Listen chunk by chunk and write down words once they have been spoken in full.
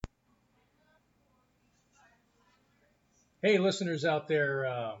Hey, listeners out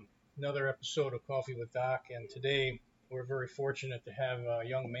there, another episode of Coffee with Doc, and today we're very fortunate to have a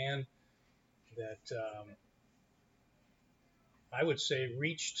young man that I would say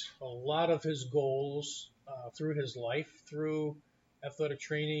reached a lot of his goals through his life, through athletic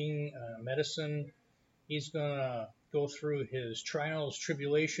training, medicine. He's going to go through his trials,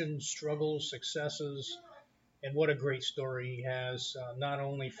 tribulations, struggles, successes, and what a great story he has, not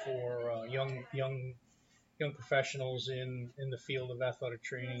only for young professionals in the field of athletic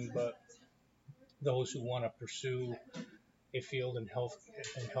training, but those who want to pursue a field in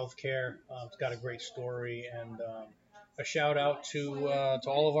healthcare. It's got a great story, and a shout out to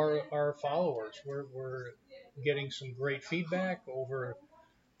all of our followers. We're getting some great feedback, over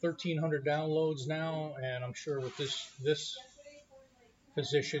 1,300 downloads now, and I'm sure with this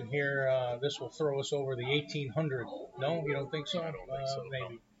position here, this will throw us over the 1,800. No, you don't think so? I don't think so.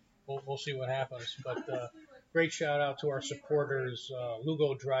 Maybe. We'll see what happens. But great shout out to our supporters.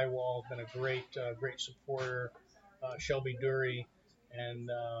 Lugo Drywall has been a great supporter. Shelby Dury, and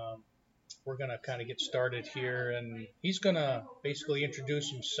we're gonna kind of get started here. And he's gonna basically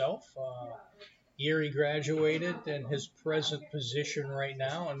introduce himself, year he graduated, and his present position right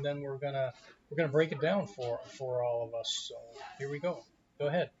now, and then we're gonna break it down for all of us. So here we go. Go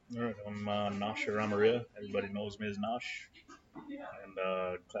ahead. All right, I'm Nash Ramaria. Everybody knows me as Nash.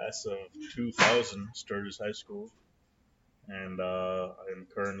 And class of 2000, Sturgis High School. And I'm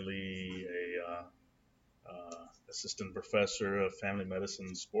currently a assistant professor of family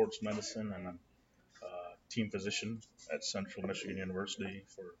medicine, sports medicine, and I'm team physician at Central Michigan University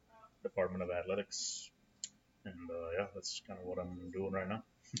for Department of Athletics. And yeah, that's kind of what I'm doing right now.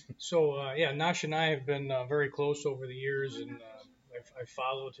 So yeah, Nash and I have been very close over the years, and I've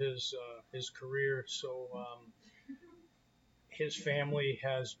followed his career. So his family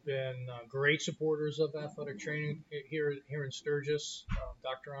has been great supporters of athletic training here in Sturgis.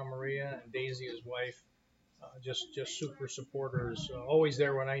 Dr. Maria and Daisy, his wife, just super supporters, always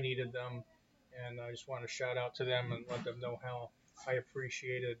there when I needed them. And I just want to shout out to them and let them know how I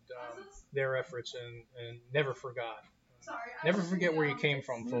appreciated their efforts and never forgot. Never forget where you came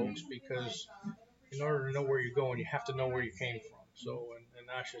from, folks, because in order to know where you're going, you have to know where you came from. So, and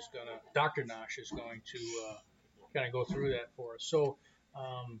Dr. Nash is going to kind of go through that for us. So,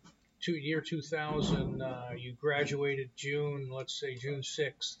 year 2000, you graduated June, let's say June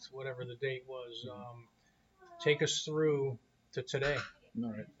 6th, whatever the date was. Take us through to today.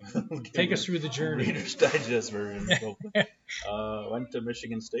 All right. Take us through the journey. Reader's Digest version. Went to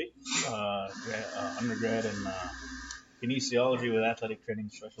Michigan State, undergrad in kinesiology with athletic training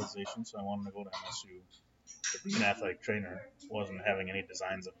specialization. So I wanted to go to MSU to be an athletic trainer. Wasn't having any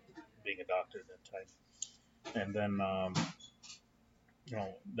designs of being a doctor at that time. And then,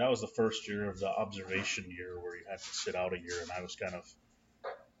 that was the first year of the observation year where you had to sit out a year, and I was kind of,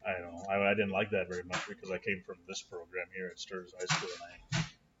 I don't know, I didn't like that very much because I came from this program here at Sturgis High School,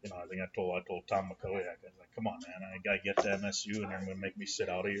 and I think I told Tom McCoyak, I was like, come on, man, I gotta get to MSU, and they're gonna make me sit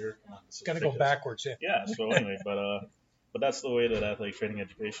out a year. Gotta go backwards, yeah. Yeah. So anyway, but that's the way that athletic training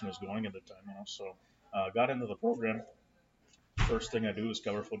education was going at the time, So got into the program. First thing I do is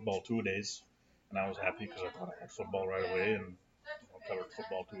cover football 2 days, and I was happy because I thought I had football right away, and covered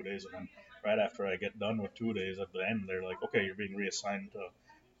football 2 days, and then right after I get done with 2 days, at the end they're like, okay, you're being reassigned to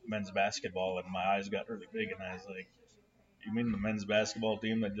men's basketball, and my eyes got really big, and I was like, you mean the men's basketball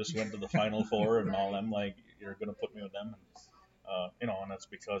team that just went to the Final Four and all them, like, you're going to put me with them? And, and that's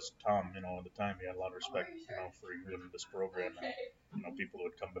because Tom, at the time he had a lot of respect, for running this program, and, people who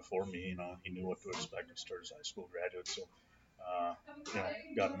had come before me, he knew what to expect of Sturgis High School graduates, so,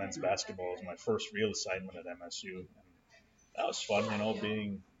 got men's basketball as my first real assignment at MSU, and that was fun,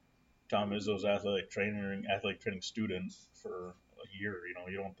 being Tom Izzo's athletic training student for a year.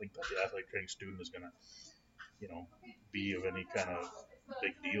 You don't think that the athletic training student is going to, be of any kind of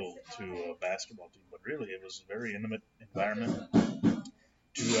big deal to a basketball team. But really, it was a very intimate environment.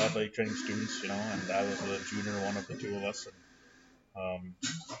 Two athletic training students, and I was the junior one of the two of us. And,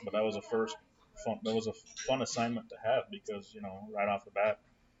 but that was a fun assignment to have because, right off the bat,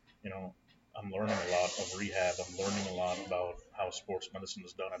 I'm learning a lot of rehab. I'm learning a lot about how sports medicine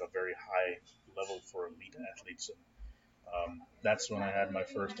is done at a very high level for elite athletes. And that's when I had my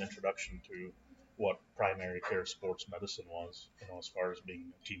first introduction to what primary care sports medicine was, as far as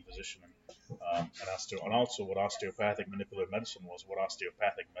being a team physician. And also what osteopathic manipulative medicine was, what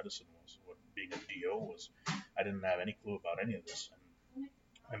osteopathic medicine was, what being a DO was. I didn't have any clue about any of this. And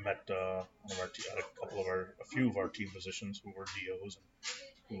I met a few of our team physicians who were DOs and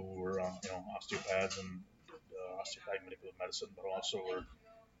who were osteopaths and osteopathic manipulative medicine, but also were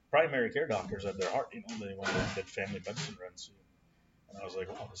primary care doctors at their heart. They went and did family medicine residency. And I was like,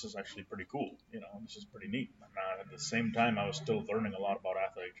 oh, this is actually pretty cool. This is pretty neat. And at the same time, I was still learning a lot about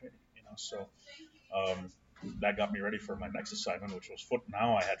athletic training. So um, that got me ready for my next assignment, which was foot.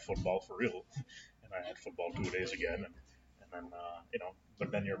 Now I had football for real, and I had football 2 days again, and then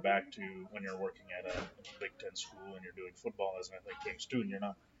But then you're back to when you're working at a Big Ten school and you're doing football as an athletic training student.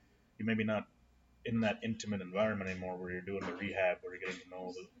 You maybe not in that intimate environment anymore where you're doing the rehab, where you're getting to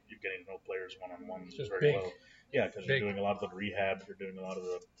know players one on one very well. Yeah, because you're doing a lot of the rehab, you're doing a lot of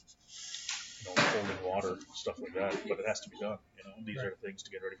the holding water, stuff like that. But it has to be done. These are the things to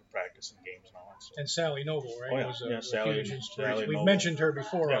get ready for practice and games and all that. So. And Sally Noble, right? Oh, yeah. Was a Sally, huge inspiration. Sally We've Noble. mentioned her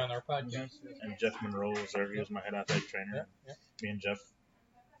before on our podcast. Mm-hmm. And Jeff Monroe was there. He was my head athletic trainer. Yeah. Me and Jeff,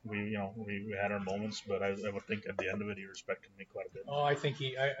 we had our moments, but I would think at the end of it, he respected me quite a bit. Oh, I think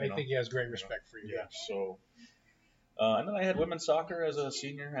he has great respect for you. Yeah. So. And then I had women's soccer as a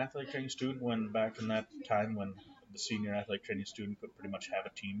senior athletic training student back in that time when the senior athletic training student could pretty much have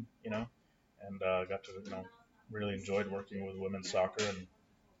a team, and got to, really enjoyed working with women's soccer. And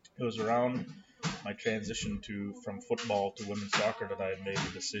it was around my transition from football to women's soccer that I had made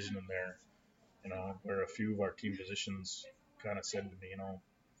the decision in there, where a few of our team physicians kind of said to me,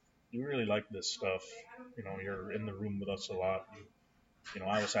 you really like this stuff, you're in the room with us a lot.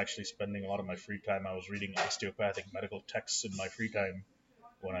 I was actually spending a lot of my free time. I was reading osteopathic medical texts in my free time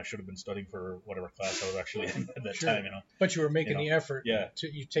when I should have been studying for whatever class I was actually in at that time. But you were making the effort. Yeah.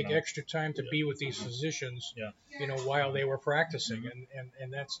 You take extra time to be with these physicians. Yeah. While they were practicing,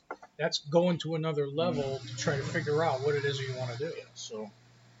 and that's going to another level to try to figure out what it is you want to do. Yeah. So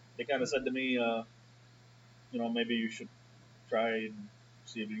they kind of said to me, maybe you should try and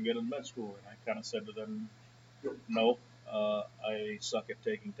see if you can get into med school. And I kind of said to them, no. I suck at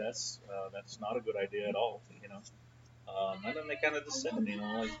taking tests. That's not a good idea at all, And then they kind of just said to me,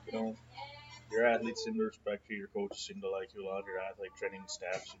 your athletes seem to respect you, your coaches seem to like you a lot, your athletic training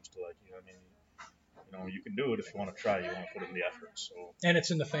staff seems to like you. You can do it if you want to try. You want to put in the effort. So. And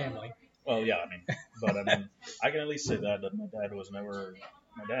it's in the family. Well, yeah, I can at least say that my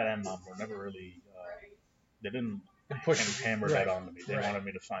dad and mom were never really, they didn't hammer that onto me. They wanted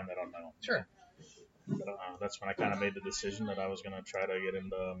me to find that on my own. Sure. But that's when I kind of made the decision that I was going to try to get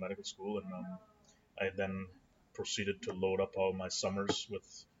into medical school, and I then proceeded to load up all my summers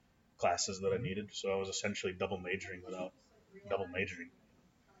with classes that I needed. So I was essentially double majoring without double majoring.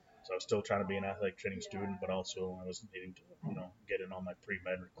 So I was still trying to be an athletic training student, but also I was needing to, get in all my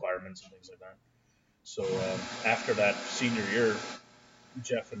pre-med requirements and things like that. So after that senior year,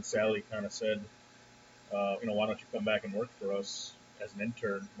 Jeff and Sally kind of said, why don't you come back and work for us as an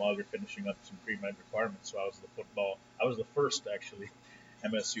intern while you're finishing up some pre-med requirements. So I was the first actually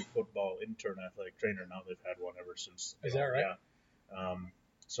MSU football intern athletic trainer. Now they've had one ever since. Is that right? Yeah.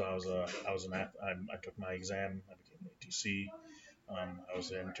 So I took my exam. I became an ATC. I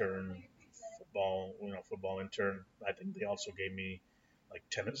was an intern, football intern. I think they also gave me like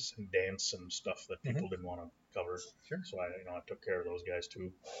tennis and dance and stuff that people didn't want to cover. Sure. So I took care of those guys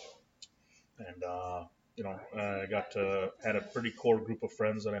too. And I had a pretty core group of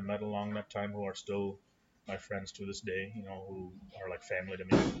friends that I met along that time who are still my friends to this day, who are like family to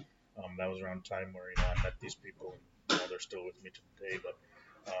me. That was around the time where, I met these people and they're still with me to today. But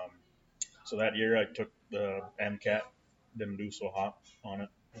so that year I took the MCAT, didn't do so hot on it,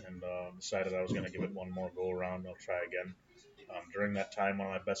 and decided I was going to give it one more go around. I'll try again. During that time, one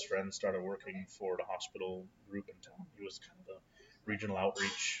of my best friends started working for the hospital group in town. He was kind of the regional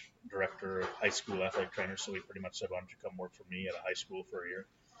outreach director of high school athletic trainers, so he pretty much said, why don't you come work for me at a high school for a year?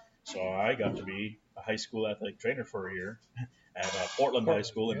 So I got to be a high school athletic trainer for a year at Portland High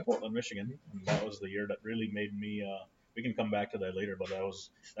School in Portland, Michigan, and that was the year that really made me, we can come back to that later, but that was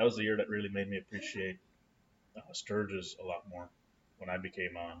the year that really made me appreciate Sturgis a lot more when I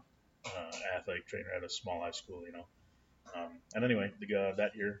became an athletic trainer at a small high school, And anyway,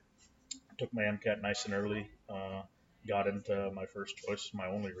 that year, I took my MCAT nice and early, got into my first choice, my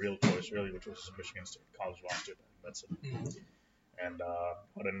only real choice really, which was Michigan State College of Osteopathic Medicine, and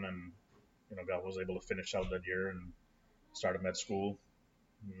got in and was able to finish out that year and started med school.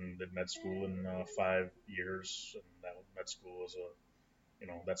 Did med school in 5 years, and that med school was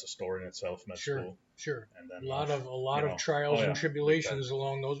that's a story in itself. Med school. Sure. And then a lot of trials and tribulations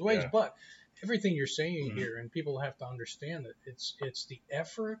along those ways, Yeah. but everything you're saying here, and people have to understand that it's the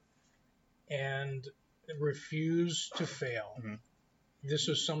effort and refuse to fail. This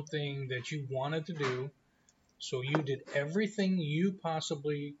is something that you wanted to do, so you did everything you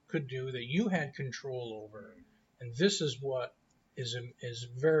possibly could do that you had control over, and this is what is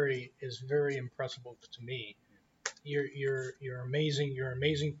very impressive to me. You're amazing. You're an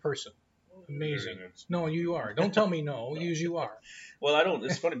amazing person. Amazing. Very No, you are. Don't tell me no. You are. Well, I don't.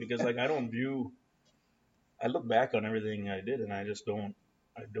 It's funny because like I don't view. I look back on everything I did, and I just don't.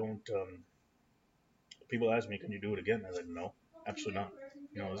 I don't. People ask me, "Can you do it again?" I said, "No, absolutely not."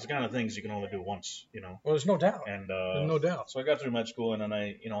 You know, there's the kind of things you can only do once. You know, Well, there's no doubt. and There's no doubt. so I got through med school, and then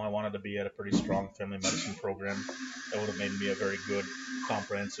I wanted to be at a pretty strong family medicine program that would have made me a very good,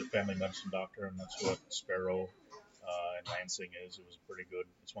 comprehensive family medicine doctor, and that's what Sparrow in Lansing is. It was pretty good.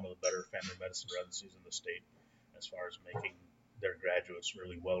 It's one of the better family medicine residencies in the state as far as making their graduates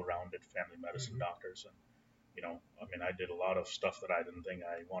really well-rounded family medicine doctors. And I mean, I did a lot of stuff that I didn't think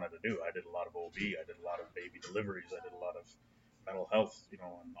I wanted to do. I did a lot of OB. I did a lot of baby deliveries. I did a lot of mental health, and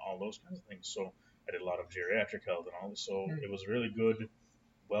all those kinds of things. So I did a lot of geriatric health and all this. So it was really good,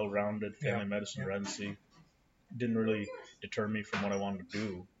 well-rounded family medicine residency. Didn't really deter me from what I wanted to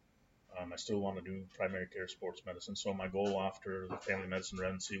do. I still want to do primary care sports medicine. So my goal after the family medicine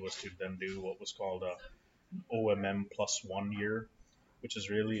residency was to then do what was called a OMM plus 1 year, which is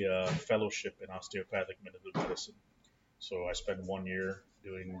really a fellowship in osteopathic manipulative medicine. So I spent 1 year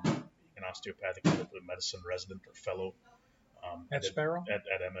doing an osteopathic manipulative medicine resident or fellow At Sparrow? at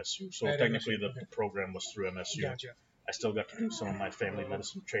MSU. So At technically MSU, the program was through MSU. Gotcha. I still got to do some of my family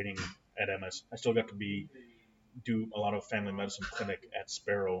medicine training at MS. I still got to do a lot of family medicine clinic at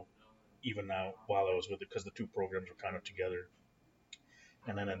Sparrow, even now while I was with it, because the two programs were kind of together.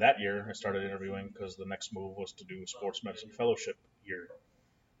 And then in that year, I started interviewing because the next move was to do a sports medicine fellowship year.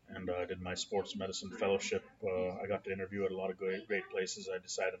 And I did my sports medicine fellowship. I got to interview at a lot of great places. I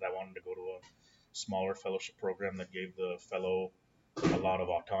decided I wanted to go to a smaller fellowship program that gave the fellow a lot of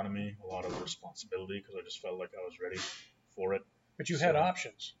autonomy, a lot of responsibility, because I just felt like I was ready for it. But you had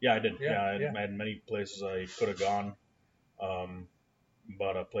options. Yeah, I did. I had many places I could have gone.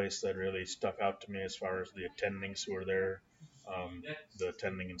 But a place that really stuck out to me as far as the attendings who were there, the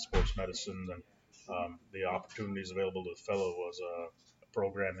attending in sports medicine, and the opportunities available to the fellow was a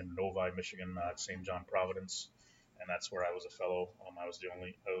program in Novi, Michigan, at St. John Providence, and that's where I was a fellow. I was the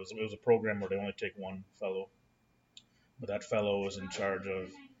only. It was a program where they only take one fellow, but that fellow was in charge of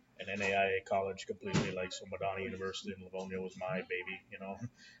an NAIA college completely. Like, so Madonna University in Livonia was my baby.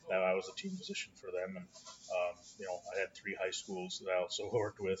 That I was a team physician for them, and I had 3 high schools that I also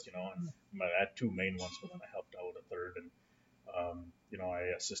worked with. And I had 2 main ones, but then I helped out with a third, and I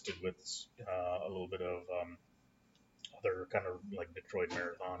assisted with a little bit of other kind of like Detroit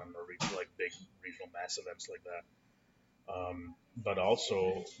Marathon and like big regional mass events like that. But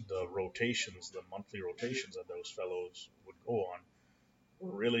also the rotations, the monthly rotations that those fellows would go on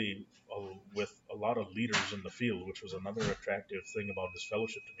were really with a lot of leaders in the field, which was another attractive thing about this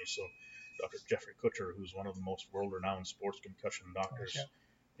fellowship to me. So Dr. Jeffrey Kutcher, who's one of the most world-renowned sports concussion doctors,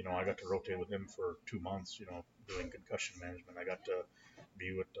 I got to rotate with him for 2 months, doing concussion management. I got to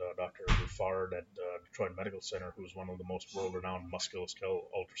be with Dr. Bouffard at Detroit Medical Center, who's one of the most world-renowned musculoskeletal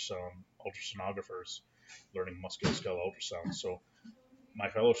ultrasonographers, learning musculoskeletal ultrasound. So my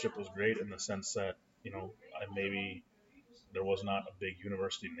fellowship was great in the sense that, there was not a big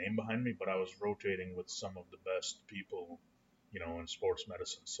university name behind me, but I was rotating with some of the best people, in sports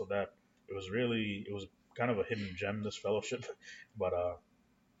medicine. So that it was kind of a hidden gem, this fellowship, but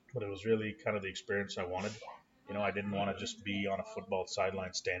it was really kind of the experience I wanted. I didn't want to just be on a football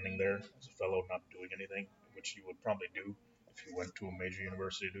sideline standing there as a fellow not doing anything, which you would probably do if you went to a major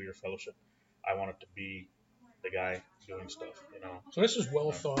university to do your fellowship. I wanted to be the guy doing stuff. So this is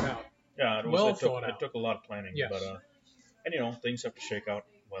well thought out. Yeah, it took a lot of planning, yes. But and things have to shake out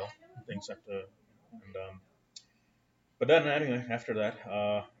well. Things have to, but then anyway, after that,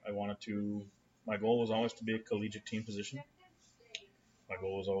 my goal was always to be a collegiate team physician. My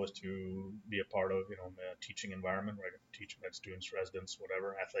goal was always to be a part of, a teaching environment where I could teach med students, residents,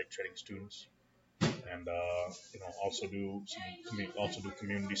 whatever, athletic training students, and also do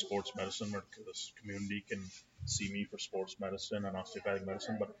community sports medicine where this community can see me for sports medicine and osteopathic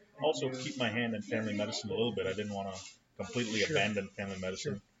medicine, but also keep my hand in family medicine a little bit. I didn't want to completely abandon family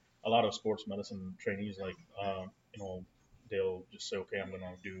medicine. A lot of sports medicine trainees, like, they'll just say, okay, I'm going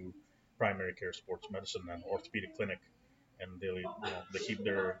to do primary care sports medicine and orthopedic clinic, and they keep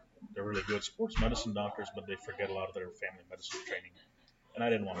they're really good sports medicine doctors, but they forget a lot of their family medicine training. And I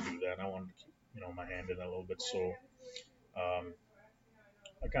didn't want to do that. I wanted to keep, my hand in it a little bit. So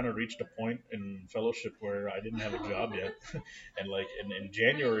I kind of reached a point in fellowship where I didn't have a job yet. And like in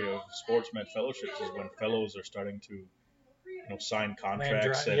January of sports med fellowships is when fellows are starting to, sign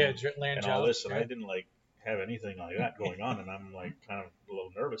contracts and all this. And I didn't have anything like that going on. And I'm kind of a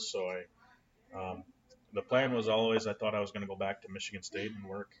little nervous. So the plan was always, I thought I was going to go back to Michigan State and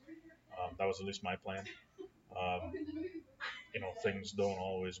work. That was at least my plan. Um, things don't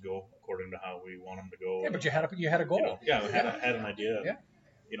always go according to how we want them to go. Yeah, but you had a goal. Yeah, I had an idea. Yeah.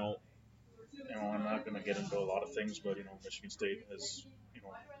 You know, I'm not going to get into a lot of things, but Michigan State has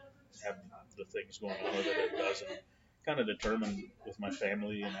had the things going on that it does, and kind of determined with my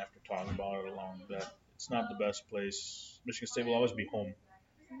family and after talking about it along that it's not the best place. Michigan State will always be home,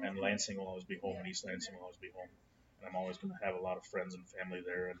 and Lansing will always be home, and East Lansing will always be home, and I'm always going to have a lot of friends and family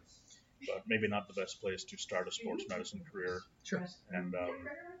there, but maybe not the best place to start a sports medicine career. Sure. And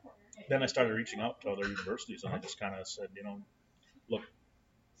then I started reaching out to other universities, and I just kind of said, look,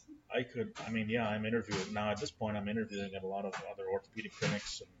 I'm interviewing now. At this point, I'm interviewing at a lot of other orthopedic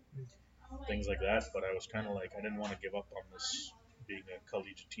clinics and things like that. But I was kind of like, I didn't want to give up on this being a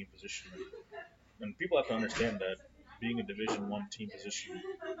collegiate team position. And people have to understand that being a Division I team position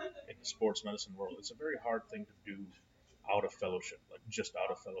in the sports medicine world, it's a very hard thing to do out of fellowship, like just out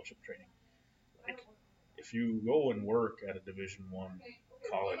of fellowship training. Like, if you go and work at a Division I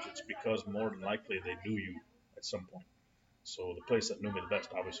college, it's because more than likely they knew you at some point. So the place that knew me the best,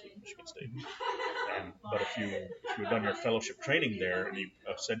 obviously, was Michigan State. But if you done your fellowship training there and you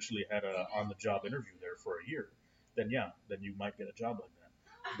essentially had a on-the-job interview there for a year, then you might get a job like that.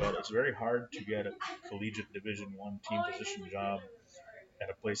 But it's very hard to get a collegiate Division I team position job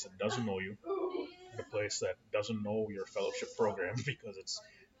at a place that doesn't know you, at a place that doesn't know your fellowship program, because it's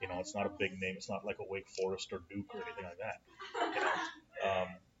not a big name. It's not like a Wake Forest or Duke or anything like that.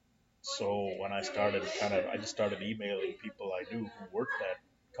 So when I just started emailing people I knew who worked at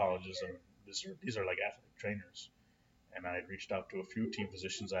colleges, and these are like athletic trainers, and I had reached out to a few team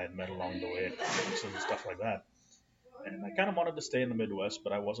physicians I had met along the way at conferences and stuff like that. And I kind of wanted to stay in the Midwest,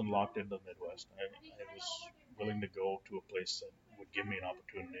 but I wasn't locked into the Midwest. I was willing to go to a place that would give me an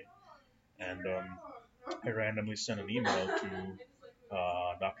opportunity. And I randomly sent an email to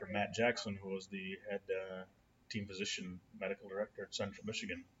Dr. Matt Jackson, who was the head team physician medical director at Central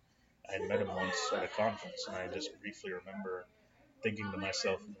Michigan. I had met him once at a conference, and I just briefly remember thinking to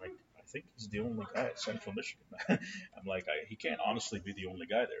myself, like, I think he's the only guy at Central Michigan. I'm like, he can't honestly be the only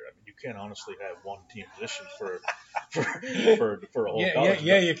guy there. I mean, you can't honestly have one team position for a whole college.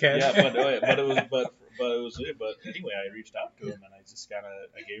 Yeah, you can. Yeah, but anyway, I reached out to him, and I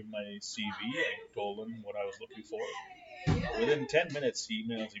gave him my CV. I told him what I was looking for. Within 10 minutes, he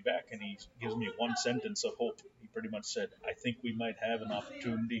emails me back, and he gives me one sentence of hope. He pretty much said, I think we might have an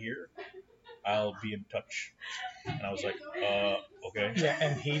opportunity here. I'll be in touch. And I was like, okay. Yeah,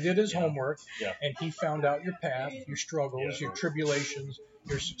 and he did his homework, Yeah. And he found out your path, your struggles, your tribulations,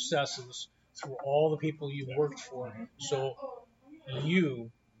 your successes through all the people you worked for. Mm-hmm. So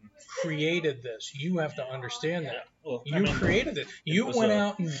you created this. You have to understand that. Well, created it. You went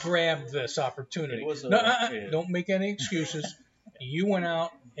out and grabbed this opportunity. Don't make any excuses. You went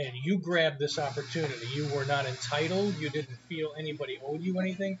out and you grabbed this opportunity. You were not entitled. You didn't feel anybody owed you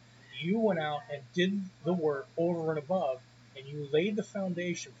anything. You went out and did the work over and above, and you laid the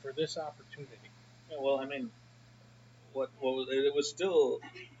foundation for this opportunity. Yeah, well, I mean, it was still,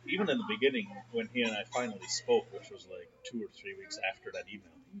 even in the beginning when he and I finally spoke, which was like 2 or 3 weeks after that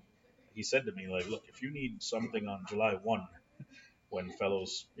email, he said to me, like, look, if you need something on July 1, when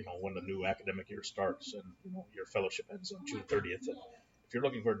when the new academic year starts and your fellowship ends on June 30th, and if you're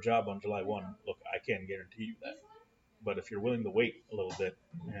looking for a job on July 1, look, I can't guarantee you that. But if you're willing to wait a little bit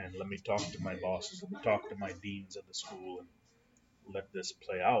and let me talk to my bosses, let me talk to my deans at the school and let this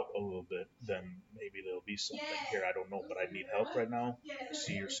play out a little bit, then maybe there'll be something here. I don't know, but I need help right now. I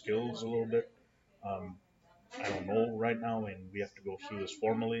see your skills a little bit. I don't know right now, and we have to go through this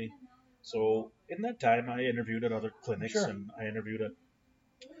formally. So in that time, I interviewed at other clinics, and I interviewed at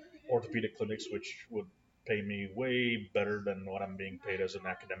orthopedic clinics, which would pay me way better than what I'm being paid as an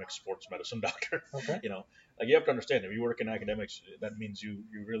academic sports medicine doctor. Okay. Like, you have to understand, if you work in academics, that means you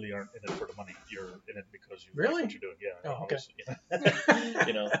really aren't in it for the money. You're in it because you like what you're doing. Yeah. Oh, okay.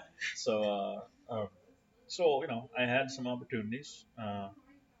 So I had some opportunities,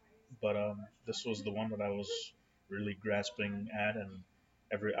 but this was the one that I was really grasping at, and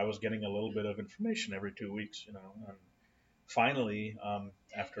I was getting a little bit of information every 2 weeks, and finally,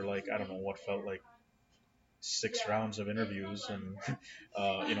 after I don't know what felt like 6 rounds of interviews and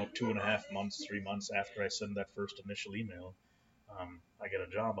 2.5 months, 3 months after I send that first initial email, I get a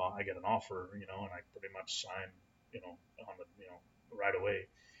job, I get an offer, and I pretty much sign, on the, right away.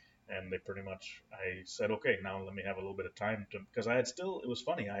 And I said, okay, now let me have a little bit of time because it was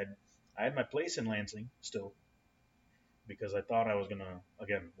funny. I had my place in Lansing still, because I thought I was going to,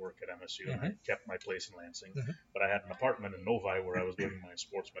 again, work at MSU, Mm-hmm. and I kept my place in Lansing. Mm-hmm. But I had an apartment in Novi where I was doing my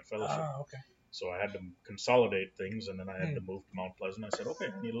sports med fellowship. Okay. So I had to consolidate things, and then I had to move to Mount Pleasant. I said, okay,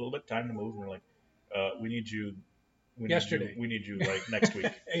 I need a little bit of time to move. And they're like, we need you. Yesterday. We need you like next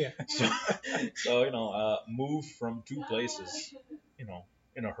week. Yeah. So move from two places,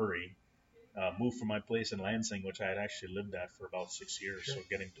 in a hurry. Moved from my place in Lansing, which I had actually lived at for about 6 years. Sure. So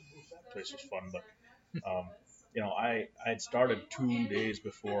getting to move that place was fun. But I had started 2 days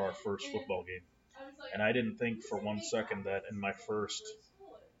before our first football game, and I didn't think for one second that in my first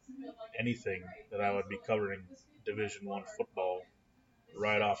anything that I would be covering Division I football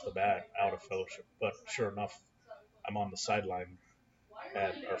right off the bat out of fellowship. But sure enough, I'm on the sideline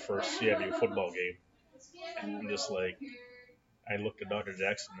at our first CMU football game, and I'm just like, I looked at Dr.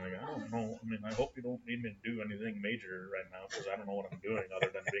 Jackson like, I don't know. I mean, I hope you don't need me to do anything major right now because I don't know what I'm doing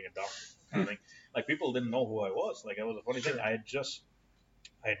other than being a doctor. Kind of thing. Like people didn't know who I was. Like it was a funny thing. I had just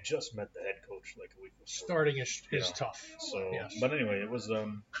met the head coach like a week before. Starting is tough. So, yes. But anyway, it was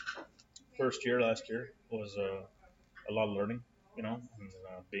first year last year was a lot of learning, and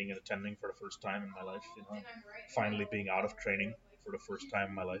being attending for the first time in my life, finally being out of training for the first time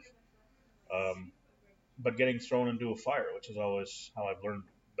in my life. But getting thrown into a fire, which is always how I've learned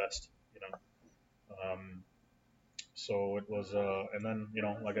best, So it was, and then,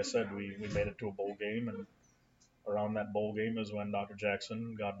 like I said, we made it to a bowl game, and around that bowl game is when Dr.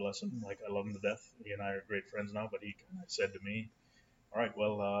 Jackson, God bless him, like I love him to death. He and I are great friends now, but he kind of said to me, all right,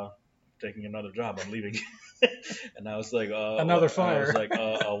 well, I'm taking another job. I'm leaving. And I was like, another fire. I was like,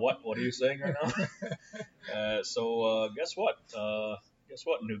 what are you saying right now? So guess what? Guess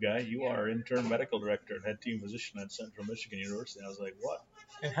what, new guy? You are intern medical director and head team physician at Central Michigan University. I was like, what?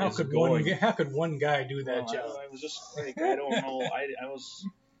 And how could one guy do that job? I was just like, I don't know.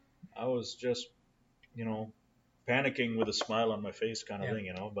 I was just, panicking with a smile on my face, kind of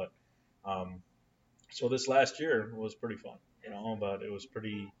thing, But so this last year was pretty fun, But it was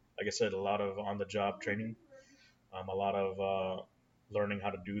pretty, like I said, a lot of on-the-job training, a lot of learning how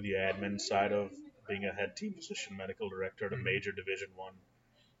to do the admin side of being a head team physician, medical director at a major Division I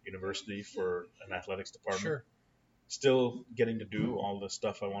university for an athletics department. Sure. Still getting to do all the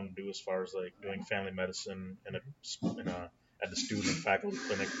stuff I want to do as far as like doing family medicine at the student and faculty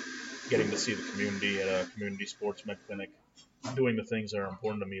clinic, getting to see the community at a community sports med clinic, doing the things that are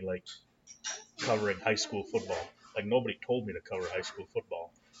important to me, like covering high school football. Like nobody told me to cover high school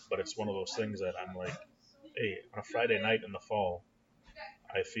football, but it's one of those things that I'm like, hey, on a Friday night in the fall,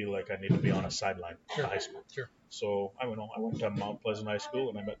 I feel like I need to be on a sideline at high school. Sure. So I went to Mount Pleasant High School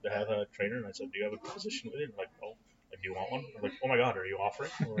and I met the head trainer and I said, do you have a position with him? Like, no. Like, do you want one? I'm like, oh my God, are you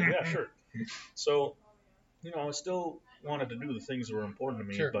offering? I'm like, yeah, sure. So, I still wanted to do the things that were important to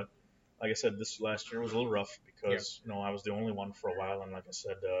me, Sure. but like I said, this last year was a little rough because, I was the only one for a while. And like I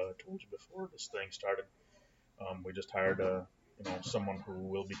said, I told you before this thing started, we just hired someone who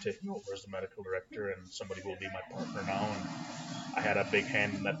will be taking over as the medical director and somebody who will be my partner now. And I had a big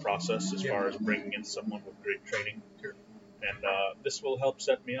hand in that process as far as bringing in someone with great training. Sure. And this will help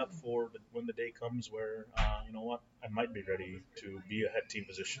set me up for when the day comes where, I might be ready to be a head team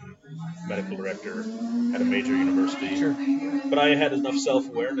physician, medical director at a major university. Sure. But I had enough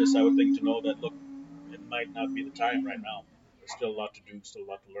self-awareness, I would think, to know that, look, it might not be the time right now. There's still a lot to do, still a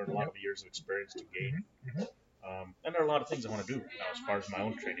lot to learn, a lot of years of experience to gain. And there are a lot of things I want to do now as far as my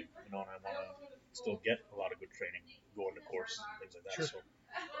own training, and I want to still get a lot of good training, go into courses and things like that. Sure.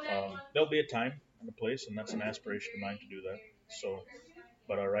 So there'll be a time and a place, and that's an aspiration of mine to do that. So,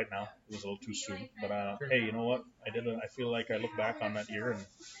 but right now it was a little too soon. But hey, you know what? I feel like I look back on that year and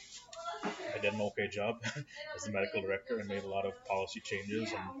I did an okay job as the medical director and made a lot of policy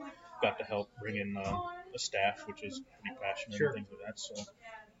changes and got to help bring in a staff which is pretty passionate and things like that. So.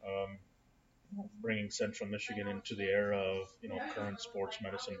 Bringing Central Michigan into the era of current sports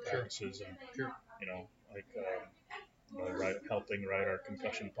medicine practices and helping write our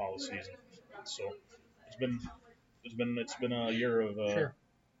concussion policies and so it's been a year of a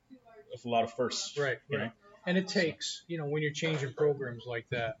lot of firsts. Right. And it takes when you're changing programs like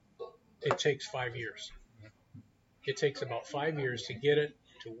that, it takes 5 years. It takes about 5 years to get it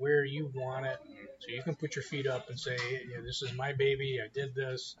to where you want it, so you can put your feet up and say, this is my baby. I did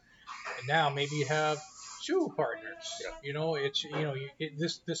this. And now maybe you have two partners.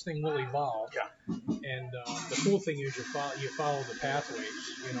 This thing will evolve. Yeah. And the cool thing is you follow the pathways.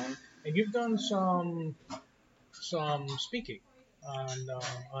 And you've done some speaking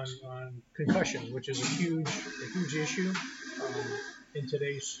on concussion, which is a huge issue in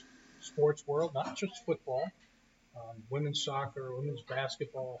today's sports world, not just football. Women's soccer, women's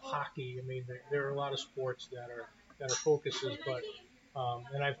basketball, hockey. I mean, there are a lot of sports that are focuses, but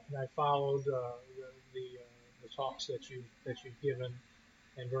and I followed the talks that you've given,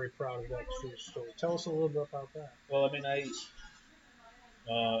 and very proud of that too. So tell us a little bit about that. Well, I mean, I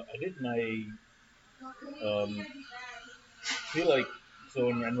did my Feel like so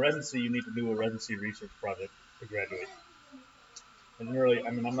in residency you need to do a residency research project to graduate. And really, I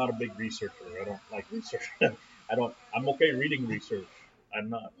mean, I'm not a big researcher. I don't like research. I don't. I'm okay reading research. I'm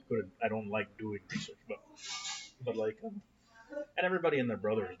not good. I don't like doing research, but like, and everybody and their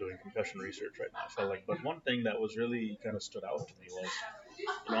brother is doing concussion research right now. So like, but one thing that was really kind of stood out to me was,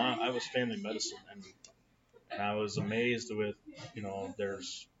 I was family medicine, and I was amazed with,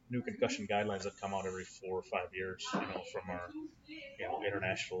 there's new concussion guidelines that come out every 4 or 5 years, from our,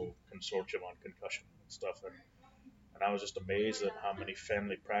 international consortium on concussion and stuff, and I was just amazed at how many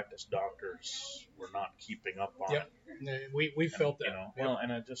family practice doctors were not keeping up on Yep. it. We felt that. Well,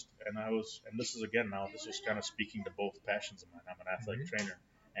 and this is again now, this was kind of speaking to both passions of mine. I'm an athletic trainer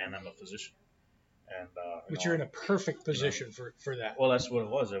and I'm a physician. And, But you're in a perfect position for that. well, that's what it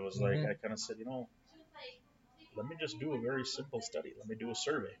was. It was like, I kind of said, let me just do a very simple study. Let me do a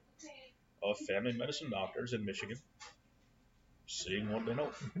survey of family medicine doctors in Michigan, seeing what they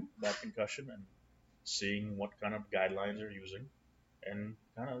know about concussion and seeing what kind of guidelines they're using and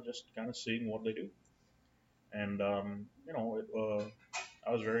kind of seeing what they do. And I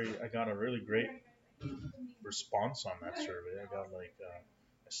got a really great response on that survey. I got I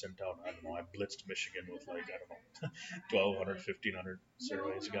sent out, I don't know, I blitzed Michigan with I don't know, 1,200, 1,500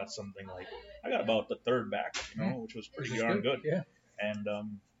 surveys. Got something I got about the third back, which was pretty darn good. Yeah. And,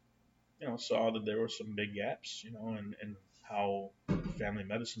 saw that there were some big gaps, in how family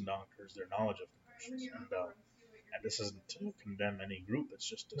medicine doctors, their knowledge of concussions. And this isn't to condemn any group. It's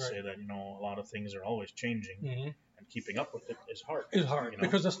just to say that, a lot of things are always changing. And keeping up with it is hard. It's hard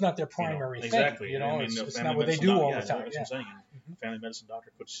because that's not their primary thing. Exactly. It's not what they do all the time. That's what I'm saying. Family medicine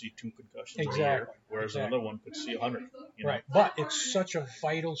doctor could see 2 concussions a year, whereas another one could see 100. Right. But it's such a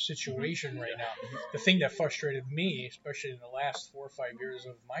vital situation right now. The thing that frustrated me, especially in the last 4 or 5 years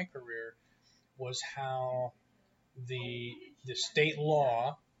of my career, was how the state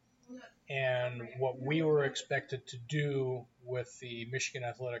law and what we were expected to do with the Michigan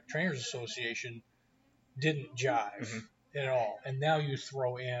Athletic Trainers Association didn't jive at all. And now you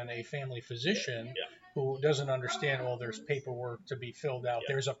throw in a family physician who doesn't understand, well, there's paperwork to be filled out.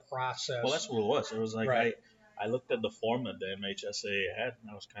 There's a process. Well, that's what it was. It was like I looked at the form that the MHSA had,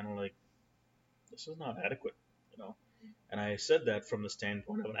 and I was kind of like, this is not adequate, And I said that from the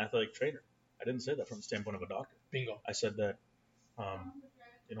standpoint of an athletic trainer. I didn't say that from the standpoint of a doctor. Bingo. I said that,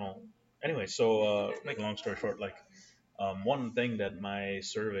 Anyway, so make a long story short, one thing that my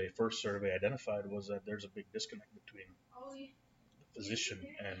first survey identified was that there's a big disconnect between the physician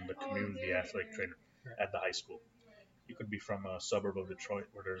and the community athletic trainer at the high school. You could be from a suburb of Detroit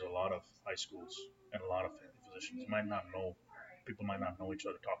where there's a lot of high schools and a lot of family physicians. People might not know each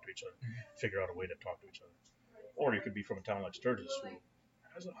other, talk to each other, figure out a way to talk to each other. Or you could be from a town like Sturgis who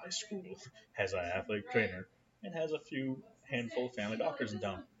has a high school, has an athletic trainer, and has a handful of family doctors in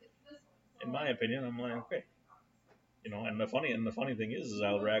town. In my opinion, I'm like, okay. And the funny thing is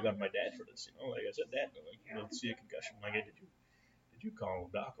I'll rag on my dad for this. Like I said, Dad, you don't see a concussion. I'm like, hey, did you call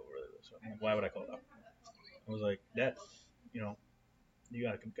Doc over there? So I'm like, why would I call Doc? I was like, Dad, you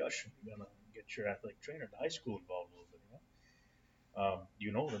got a concussion. You gotta get your athletic trainer at the high school involved a little bit.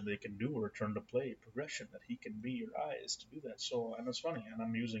 That they can do a return to play progression, that he can be your eyes to do that. So, and it's funny, and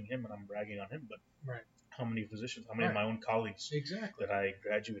I'm using him and I'm bragging on him, but how many physicians, how many of my own colleagues that I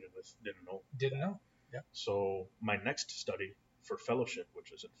graduated with didn't know? Didn't know. Yeah. So my next study for fellowship,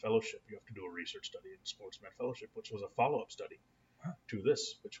 which is in fellowship, you have to do a research study in sports med fellowship, which was a follow-up study to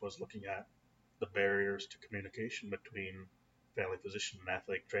this, which was looking at the barriers to communication between family physician and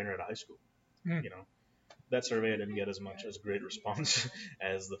athletic trainer at a high school. That survey I didn't get as great response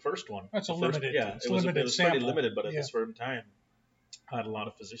as the first one. That's limited. Yeah, it was pretty limited, but at this certain time, I had a lot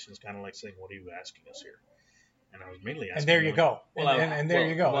of physicians kind of saying, "What are you asking us here?" And I was mainly asking. And there you go. Well, there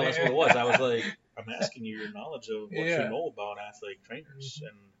you go. Well, that's what it was. I was like, I'm asking you your knowledge of what you know about athletic trainers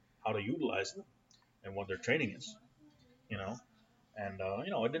and how to utilize them and what their training is. And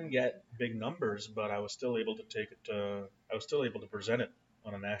I didn't get big numbers, but I was still able to take it. I was still able to present it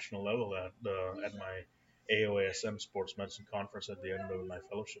on a national level at my AOASM Sports Medicine Conference at the end of my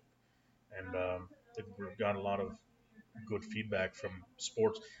fellowship, and got a lot of good feedback from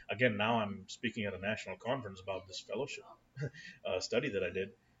sports. Again, now I'm speaking at a national conference about this fellowship study that I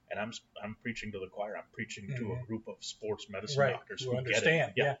did, and I'm preaching to the choir. I'm preaching to a group of sports medicine doctors who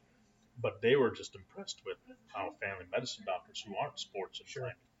understand. Get it. But they were just impressed with how family medicine doctors who aren't sports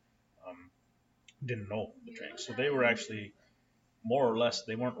inclined didn't know the training. So they were actually more or less,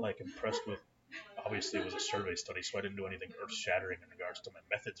 they weren't impressed with. Obviously, it was a survey study, so I didn't do anything earth-shattering in regards to my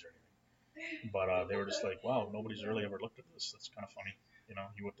methods or anything. But they were just like, wow, nobody's really ever looked at this. That's kind of funny.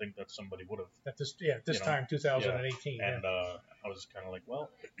 You would think that somebody would have. At this time, 2018. Yeah. And I was kind of like, well,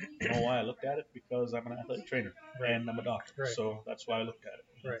 you know why I looked at it? Because I'm an athletic trainer and I'm a doctor. Right. So that's why I looked at it.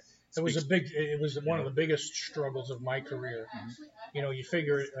 Right. It was one of the biggest struggles of my career. Mm-hmm. You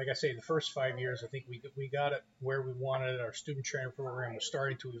figure, like I say, the first 5 years, I think we got it where we wanted it. Our student trainer program was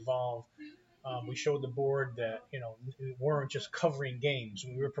starting to evolve. We showed the board that, we weren't just covering games.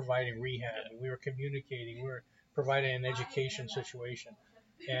 We were providing rehab. We were communicating. We were providing an education situation.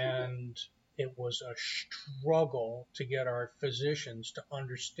 And it was a struggle to get our physicians to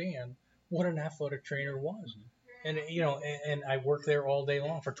understand what an athletic trainer was. And, and I worked there all day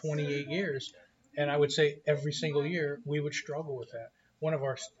long for 28 years. And I would say every single year we would struggle with that. One of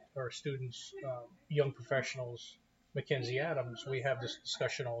our students, young professionals, Mackenzie Adams, we have this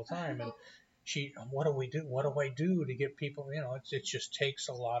discussion all the time. And what do we do? What do I do to get people, it just takes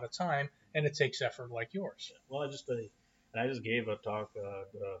a lot of time and it takes effort like yours. Well, I just gave a talk,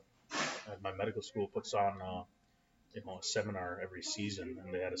 my medical school puts on, a seminar every season,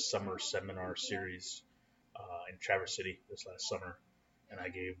 and they had a summer seminar series in Traverse City this last summer, and I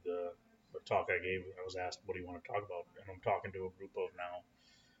gave the talk I was asked, what do you want to talk about? And I'm talking to a group of now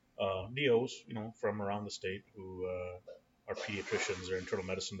DOs, from around the state who are pediatricians or internal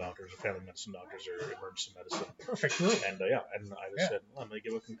medicine doctors or family medicine doctors or emergency medicine. Perfect group. And I just said, well, let me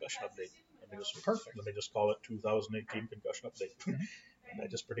give a concussion update. Let me just call it 2018 concussion update. Mm-hmm. And I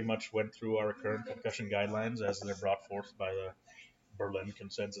just pretty much went through our current concussion guidelines as they're brought forth by the Berlin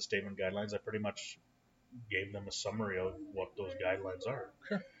Consensus Statement Guidelines. I pretty much gave them a summary of what those guidelines are.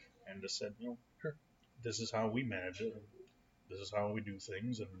 Sure. And just said, sure, this is how we manage it. And this is how we do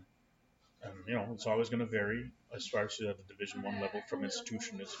things. And it's always going to vary as far as at the Division I level from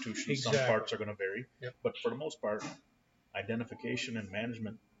institution to institution. Exactly. Some parts are going to vary. Yep. But for the most part, identification and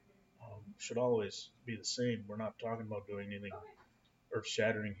management should always be the same. We're not talking about doing anything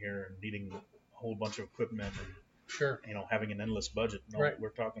earth-shattering here and needing a whole bunch of equipment and sure, having an endless budget. No, right. We're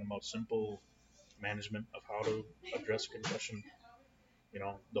talking about simple management of how to address concussion.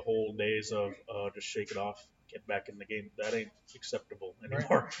 The whole days of just shake it off, get back in the game. That ain't acceptable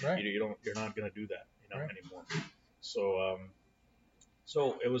anymore. Right. You're not going to do that anymore. So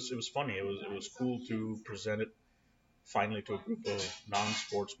it was funny. It was cool to present it finally to a group of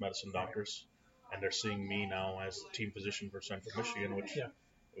non-sports medicine doctors, and they're seeing me now as the team physician for Central Michigan, which it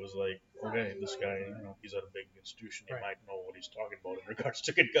was like, okay, this guy, he's at a big institution. He might know what he's talking about in regards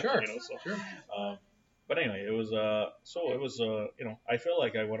to concussion. Sure. But anyway, it was I feel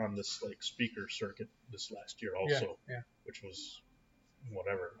like I went on this like speaker circuit this last year also, which was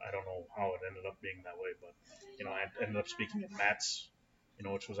whatever. I don't know how it ended up being that way, but I ended up speaking at MATS,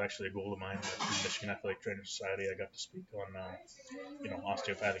 which was actually a goal of mine at the Michigan Athletic Training Society. I got to speak on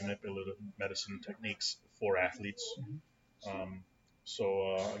osteopathic manipulative medicine techniques for athletes. Mm-hmm.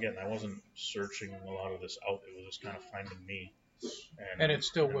 So again, I wasn't searching a lot of this out. It was just kind of finding me. And it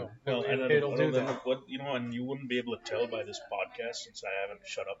still will. Well, it'll do that. And you wouldn't be able to tell by this podcast since I haven't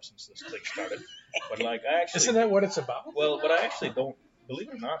shut up since this thing started. But like, I actually isn't that what it's about? Well, but I actually don't. Believe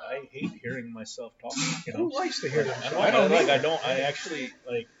it or not, I hate hearing myself talking. Who likes to hear that? I actually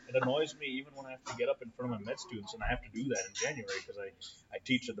like. It annoys me even when I have to get up in front of my med students, and I have to do that in January because I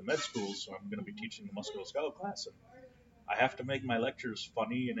teach at the med school, so I'm going to be teaching the musculoskeletal class, and I have to make my lectures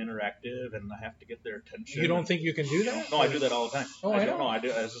funny and interactive, and I have to get their attention. You don't think you can do that? No, I do that all the time. Oh, I know. No, I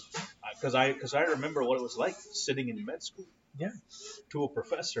do because I remember what it was like sitting in med school. Yeah. To a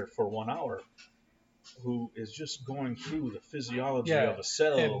professor for 1 hour, who is just going through the physiology of a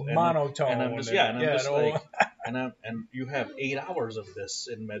cell and monotone, and I'm just and you have 8 hours of this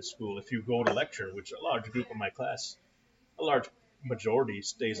in med school if you go to lecture, which a large group of my class, a large majority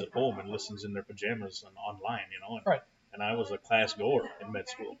stays at home and listens in their pajamas and online, right. And I was a class goer in med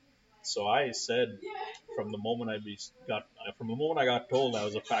school, so I said from the moment I got told I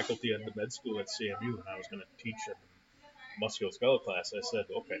was a faculty at the med school at CMU and I was going to teach a musculoskeletal class, I said,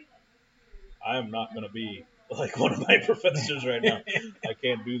 okay, I am not going to be like one of my professors right now. I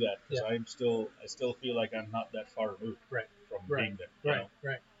can't do that because I still feel like I'm not that far removed from being there.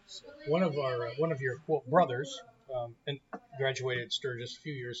 Right. So one of your quote brothers, and graduated at Sturgis a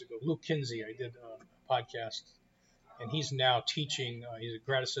few years ago, Luke Kinsey. I did a podcast, and he's now teaching. He's a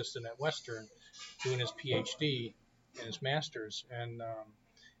grad assistant at Western, doing his PhD and his master's, and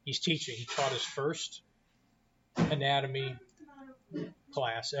he's teaching. He taught his first anatomy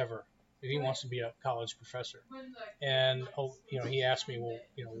class ever. He wants to be a college professor, and he asked me, well,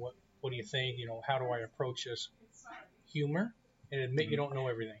 what do you think? How do I approach this? Humor, and admit you don't know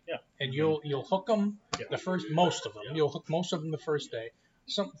everything. Yeah. And you'll hook them most of them. You'll hook most of them the first day.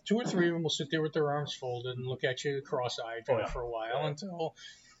 two or three of them will sit there with their arms folded and look at you cross-eyed for a while until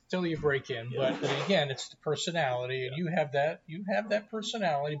you break in. Yeah. But again, it's the personality, and you have that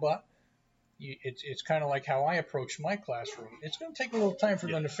personality, but it's kind of like how I approach my classroom. It's going to take a little time for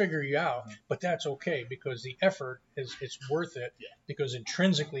them to figure you out, but that's okay because the effort it's worth it because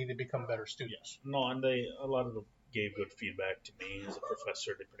intrinsically they become better students. No, and a lot of them gave good feedback to me as a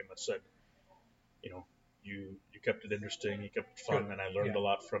professor. They pretty much said, you know, you kept it interesting, you kept it fun, and I learned a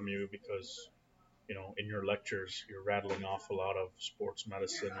lot from you because, you know, in your lectures, you're rattling off a lot of sports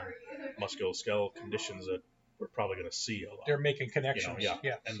medicine and musculoskeletal conditions that we're probably going to see a lot. They're making connections. You know,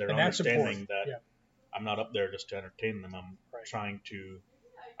 yeah. And they're understanding that I'm not up there just to entertain them. I'm trying to.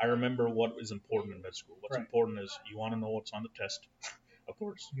 I remember what is important in med school. What's important is you want to know what's on the test, of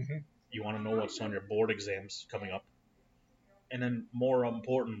course. Mm-hmm. You want to know what's on your board exams coming up. And then, more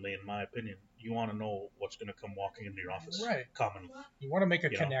importantly, in my opinion, you want to know what's going to come walking into your office commonly. You want to make a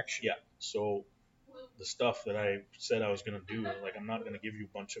connection. Yeah. So the stuff that I said I was going to do, like I'm not going to give you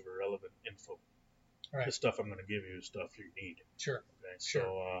a bunch of irrelevant info. Right. The stuff I'm going to give you is stuff you need. Sure. Okay. Sure.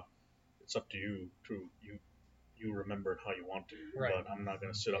 So it's up to you to you remember it how you want to. Right. But I'm not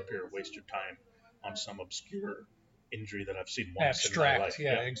going to sit up here and waste your time on some obscure injury that I've seen once abstract. in my life.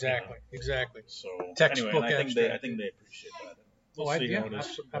 Yeah, exactly. You know? Exactly. So textbook anyway, I think they appreciate that. We'll see how it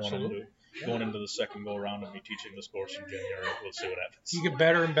is absolutely. Going into the second go around and me teaching this course in January. We'll see what happens. You get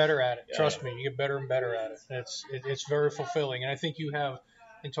better and better at it. Trust me, you get better and better at it. It's very fulfilling, and I think you have.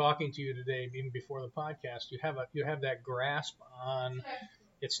 In talking to you today, even before the podcast, you have that grasp on.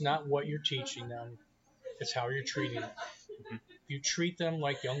 It's not what you're teaching them; it's how you're treating them. Mm-hmm. If you treat them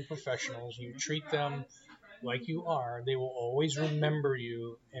like young professionals, you treat them like you are, they will always remember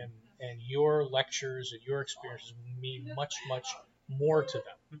you, and your lectures and your experiences mean much, much more to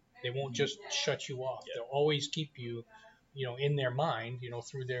them. They won't just shut you off. They'll always keep you, in their mind,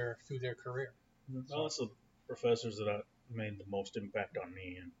 through their career. Well, that's the professors that made the most impact on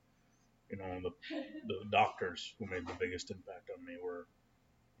me, and the doctors who made the biggest impact on me were,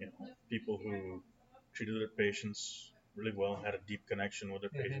 people who treated their patients really well, had a deep connection with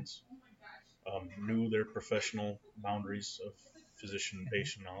their patients, knew their professional boundaries of physician and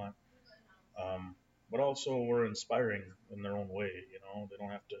patient and all that, but also were inspiring in their own way. They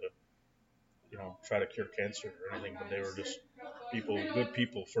don't have to, try to cure cancer or anything, but they were just good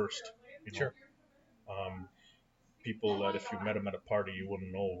people first. Sure. People that if you met them at a party, you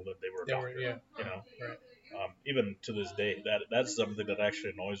wouldn't know that they were a doctor. Right. Even to this day, that's something that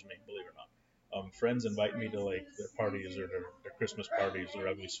actually annoys me, believe it or not. Friends invite me to like their parties or their Christmas parties, their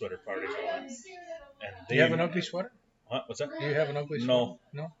ugly sweater parties, all that. And do you have an ugly sweater? What's that? Do you have an ugly sweater?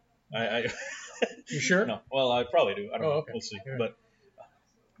 No. I You sure? No. Well, I probably do. I don't know. Okay. We'll see. Yeah.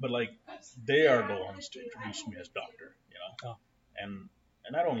 But like they are the ones to introduce me as doctor, and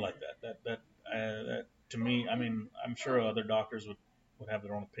I don't like that. That to me, I mean, I'm sure other doctors would have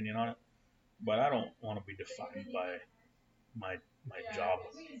their own opinion on it, but I don't want to be defined by my job,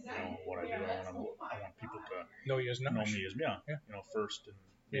 what I do. I want people to know you as know me as first, and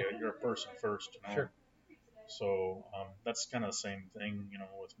you're a person first. Sure. So that's kind of the same thing,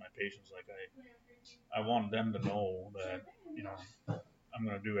 with my patients. Like I want them to know that, I'm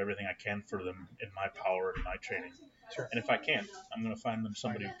going to do everything I can for them in my power and my training. Sure. And if I can't, I'm going to find them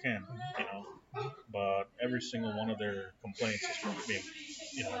somebody who can, But every single one of their complaints is going to be,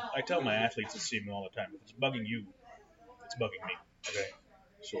 I tell my athletes that see me all the time, if it's bugging you, it's bugging me. Okay.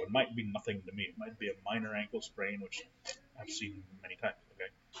 So it might be nothing to me. It might be a minor ankle sprain, which I've seen many times. Okay.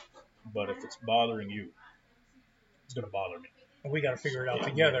 But if it's bothering you, it's going to bother me. And we got to figure it out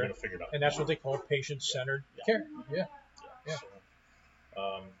together. We got to figure it out. And that's what they call patient-centered care. Yeah. So,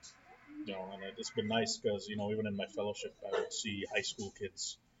 and it's been nice because, even in my fellowship, I would see high school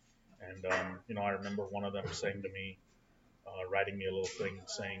kids. And, I remember one of them saying to me, writing me a little thing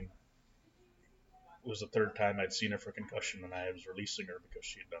saying it was the third time I'd seen her for concussion and I was releasing her because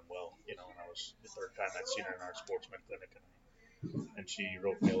she had done well, and I was the third time I'd seen her in our sportsman clinic. And she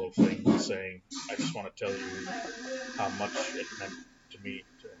wrote me a little thing saying, I just want to tell you how much it meant to me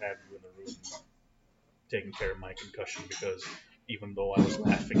to have you in the room taking care of my concussion, because even though I was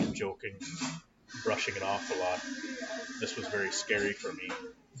laughing and joking, brushing it off a lot, this was very scary for me,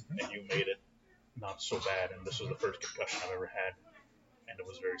 and you made it not so bad, and this was the first concussion I've ever had, and it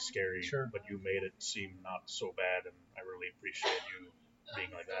was very scary, Sure. But you made it seem not so bad, and I really appreciate you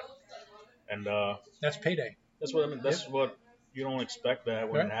being like that. And that's payday. That's what I mean. That's what you don't expect that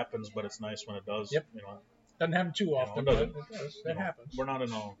when it happens, but it's nice when it does. Yep. Doesn't happen too often, but it does. That happens. We're not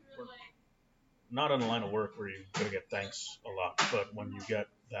in a line of work where you're gonna get thanks a lot, but when you get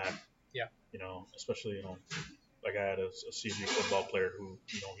that, especially like I had a CG football player who,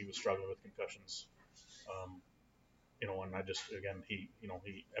 he was struggling with concussions. And I just, again, he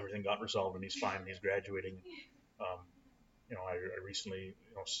everything got resolved and he's fine. He's graduating. I recently,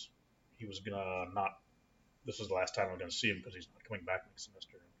 he was gonna not. This was the last time I'm gonna see him because he's not coming back next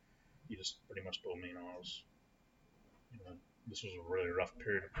semester. He just pretty much told me, this was a really rough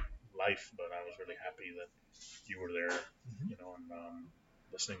period of life, but I was really happy that you were there, and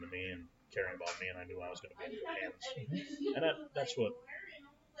listening to me and caring about me, and I knew I was going to be in your hands. And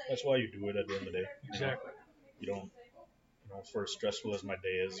that's why you do it at the end of the day. Exactly. You don't, for as stressful as my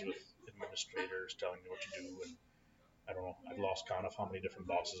day is with administrators telling me what to do, and I don't know, I've lost count of how many different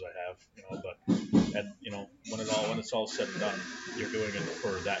bosses I have, but when it's all said and done, you're doing it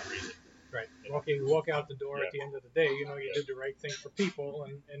for that reason. Right. Okay, you walk out the door at the end of the day, you did the right thing for people,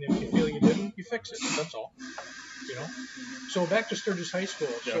 and if you feel you didn't, you fix it. That's all. So back to Sturgis High School.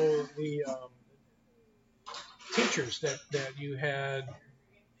 Yeah. So the teachers that you had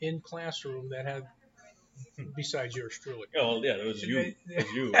in classroom that had, besides yours truly. Oh, well, yeah, it was you. It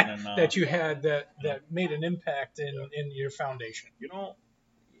was you. And then, that you had that made an impact in your foundation.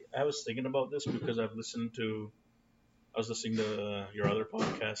 I was thinking about this because I was listening to your other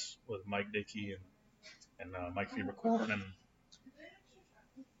podcast with Mike Dickey and Mike Fieberkorn, and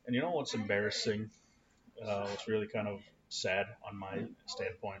what's embarrassing, what's really kind of sad on my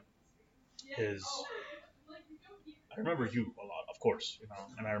standpoint is I remember you a lot, of course,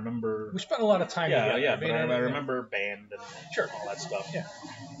 and I remember we spent a lot of time together. Yeah, but I remember band and all that stuff. Yeah.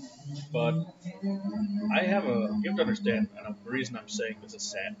 But you have to understand, and the reason I'm saying this is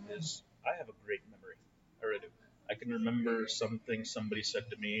sad is I have a great memory. I really do. I can remember something somebody said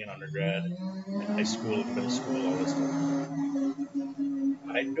to me in undergrad, in high school, middle school, all this stuff.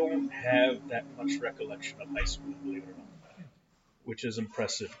 I don't have that much recollection of high school, believe it or not, which is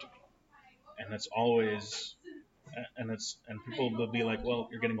impressive to me. And it's always, and people will be like, well,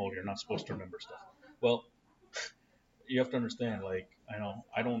 you're getting older, you're not supposed to remember stuff. Well, you have to understand,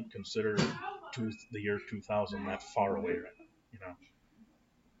 I don't consider the year 2000 that far away right now,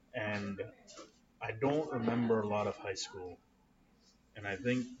 and I don't remember a lot of high school, and I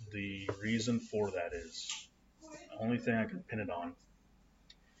think the reason for that is, the only thing I can pin it on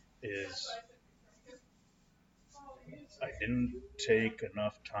is I didn't take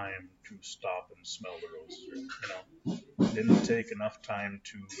enough time to stop and smell the roses, didn't take enough time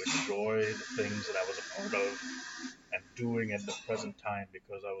to enjoy the things that I was a part of and doing at the present time,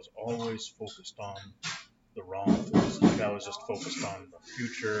 because I was always focused on the wrong things. Like I was just focused on the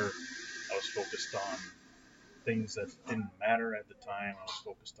future. I was focused on things that didn't matter at the time. I was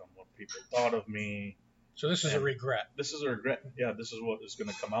focused on what people thought of me. So this is a regret. This is a regret. Yeah, this is what is going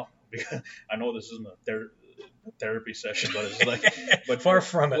to come out. Because I know this isn't a therapy session, but it's like, but far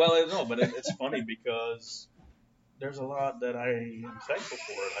from it. Well, no, but it's funny because there's a lot that I am thankful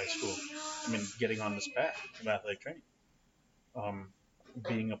for at high school. I mean, getting on this path of athletic training,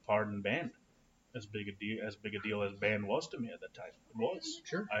 being a part in band, as big a deal as band was to me at that time. It was.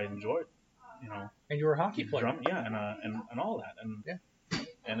 Sure. I enjoyed, And you were a hockey player. And all that,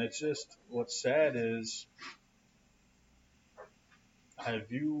 and it's just, what's sad is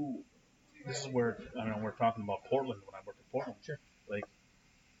this is where, we're talking about Portland, when I worked in Portland. Sure. Like,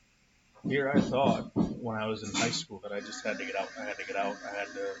 here I thought when I was in high school that I just had to get out. I had to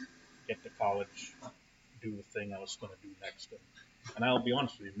get to college, do the thing I was going to do next. And I'll be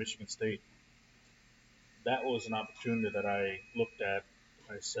honest with you, Michigan State, that was an opportunity that I looked at.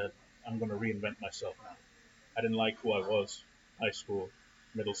 I said, I'm going to reinvent myself now. I didn't like who I was, high school,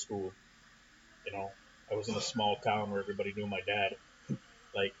 middle school. I was in a small town where everybody knew my dad.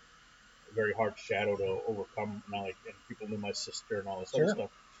 Like, a very hard shadow to overcome. And people knew my sister and all this other stuff.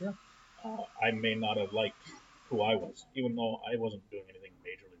 Sure. I may not have liked who I was, even though I wasn't doing anything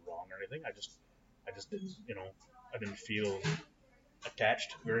majorly wrong or anything. I just didn't, I didn't feel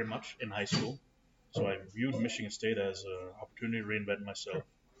attached very much in high school. So I viewed Michigan State as an opportunity to reinvent myself,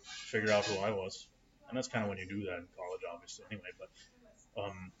 figure out who I was. And that's kind of when you do that in college, obviously, anyway. But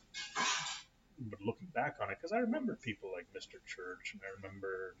looking back on it, because I remember people like Mr. Church, and I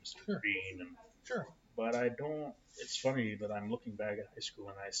remember Mr. Green, and but I don't. It's funny that I'm looking back at high school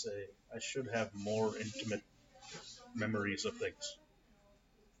and I say I should have more intimate memories of things,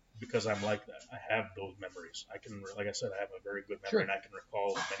 because I'm like that. I have those memories. I can, like I said, I have a very good memory, and I can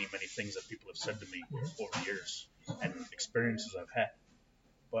recall many things that people have said to me over the years and experiences I've had.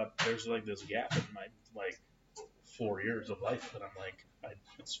 But there's this gap in my 4 years of life that I'm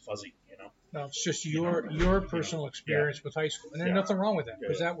it's fuzzy, No, it's just your personal experience with high school, and there's nothing wrong with that,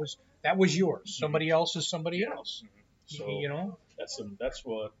 because that was yours. Somebody else is somebody else. So that's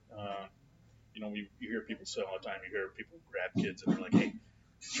what you hear people say all the time. You hear people grab kids and they're like, "Hey,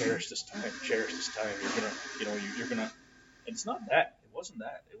 cherish this time, cherish this time. You're gonna, you're gonna." And it's not that. It wasn't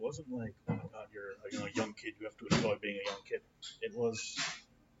that. It wasn't like, "Oh my God, you're a young kid. You have to enjoy being a young kid." It was.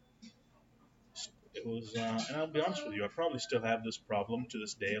 And I'll be honest with you, I probably still have this problem to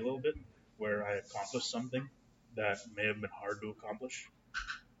this day a little bit, where I accomplished something that may have been hard to accomplish,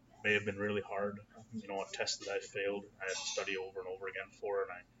 may have been really hard. A test that I failed, I had to study over and over again for,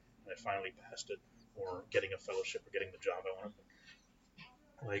 and I finally passed it, or getting a fellowship, or getting the job I wanted.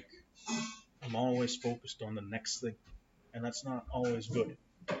 Like, I'm always focused on the next thing, and that's not always good,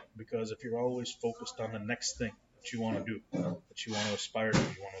 because if you're always focused on the next thing that you want to do, that you want to aspire to,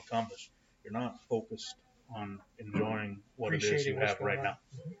 you want to accomplish, you're not focused on enjoying what it is you have right now.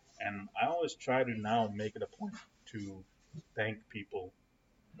 And I always try to now make it a point to thank people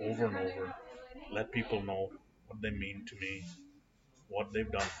over and over, let people know what they mean to me, what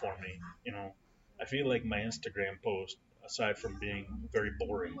they've done for me. I feel like my Instagram posts, aside from being very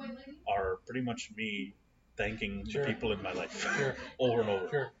boring, are pretty much me thanking the people in my life over and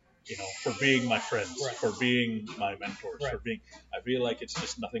over. For being my friends, for being my mentors, for being. I feel like it's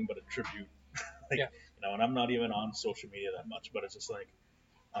just nothing but a tribute. And I'm not even on social media that much, but it's just like,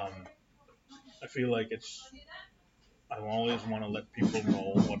 I feel like I always want to let people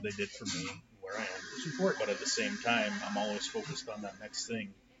know what they did for me, where I am. But at the same time, I'm always focused on that next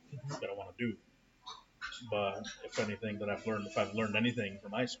thing that I want to do. But if I've learned anything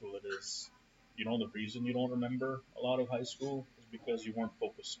from high school, it is, the reason you don't remember a lot of high school is because you weren't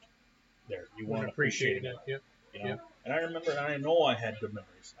focused there. You weren't appreciating it. Yep. And I remember, and I know I had good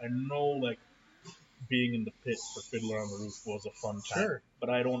memories. I know, like, being in the pit for Fiddler on the Roof was a fun time. Sure.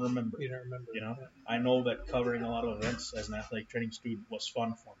 But I don't remember. You don't remember. Yeah. I know that covering a lot of events as an athletic training student was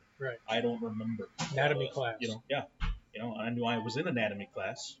fun for me. Right. I don't remember. Anatomy class. Yeah. I knew I was in anatomy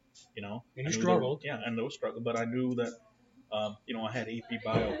class. And you struggled. And there was struggle, but I knew that, I had AP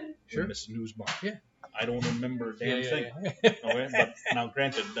Bio with Miss Newsbar. Yeah. I don't remember a damn thing. Okay? But now,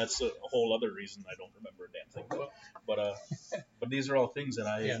 granted, that's a whole other reason I don't remember a damn thing. But these are all things that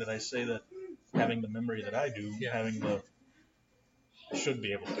I say that having the memory that I do, I should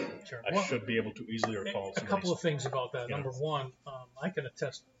be able to. Sure. I should be able to easily recall. A couple of things about that. Number one, I can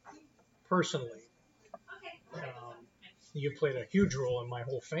attest personally. You played a huge role in my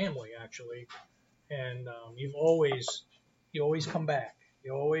whole family, actually, and you always come back.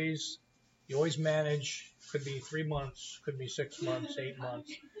 You always manage. Could be 3 months, could be 6 months, 8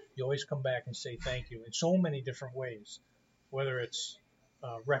 months. You always come back and say thank you in so many different ways, whether it's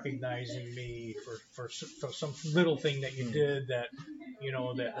recognizing me for some little thing that you did that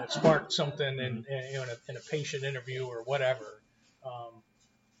that sparked something in a patient interview or whatever,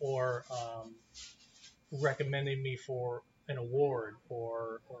 or recommending me for an award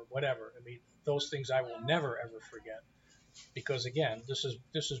or whatever. I mean, those things I will never ever forget, because again, this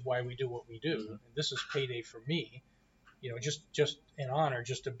is why we do what we do. And this is payday for me. Just an honor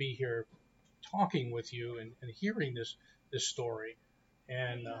just to be here talking with you and hearing this story,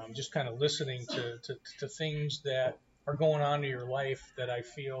 and just kind of listening to things that are going on in your life that I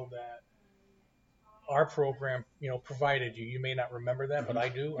feel that our program, provided you. You may not remember that, but I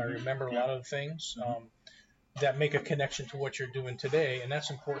do. I remember a lot of things that make a connection to what you're doing today, and that's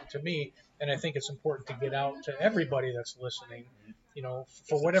important to me. And I think it's important to get out to everybody that's listening.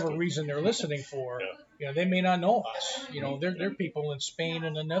 For whatever reason they're listening for, they may not know us. There are people in Spain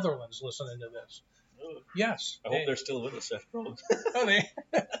and the Netherlands listening to this. Yes. I hope they're still with us after all.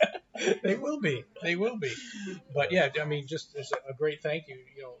 They will be. They will be. But yeah, I mean, just as a great thank you.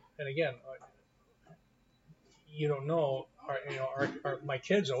 And again, you don't know. My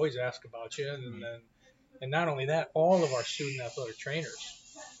kids always ask about you, and not only that, all of our student athletic trainers.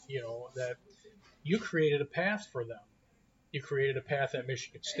 That you created a path for them. You created a path at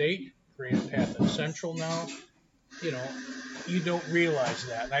Michigan State. Created a path at Central now. You don't realize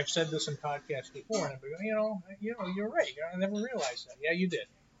that. And I've said this in podcasts before, and you're right. I never realized that. Yeah, you did.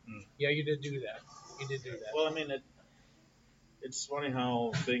 Yeah, you did do that. You did do that. Well, I mean, it's funny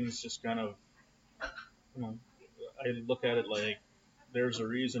how things just kind of, I look at it like there's a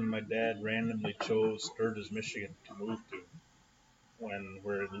reason my dad randomly chose Sturgis, Michigan to move to when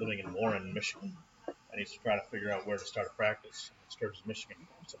we're living in Warren, Michigan. And he's trying to figure out where to start a practice. And Sturgis, Michigan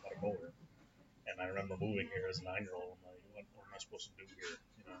pops up out of nowhere. And I remember moving here as a 9-year-old. I'm like, what am I supposed to do here?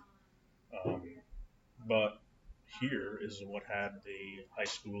 But here is what had the high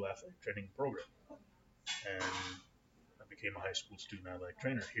school athletic training program. And I became a high school student athletic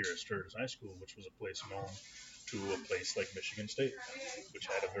trainer here at Sturgis High School, which was a place known to a place like Michigan State, which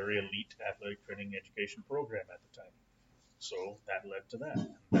had a very elite athletic training education program at the time. So that led to that.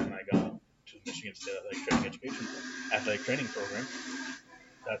 And then I got to Michigan State Athletic Training Program.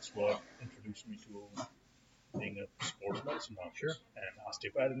 That's what introduced me to being a sports medicine doctor and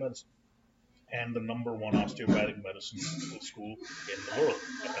osteopathic medicine. And the number one osteopathic medicine school in the world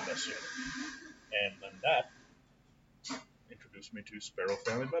at MSU. And then that introduced me to Sparrow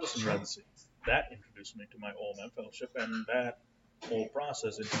Family Medicine Residency. That introduced me to my OMM fellowship, and that whole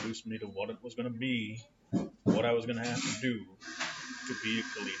process introduced me to what it was going to be, what I was going to have to do to be a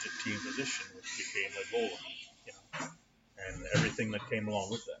collegiate team physician, which became my goal, and everything that came along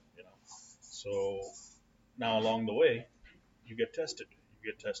with that, So now along the way, you get tested.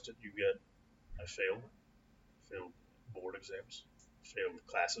 I failed board exams, failed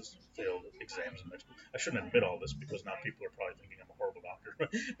classes, failed exams in med school. I shouldn't admit all this because now people are probably thinking I'm a horrible doctor,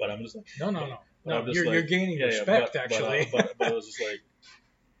 but I'm just like, no. You're gaining respect, actually. But I was just like,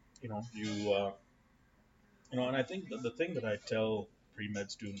 and I think the thing that I tell pre-med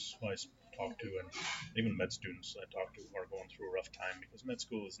students who I talk to, and even med students I talk to who are going through a rough time, because med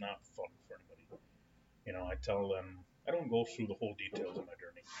school is not fun for anybody. I tell them I don't go through the whole details of my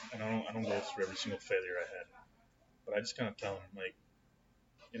journey, and I don't go through every single failure I had, but I just kind of tell them, like,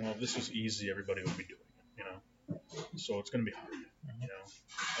 if this was easy, everybody would be doing it, So it's going to be hard,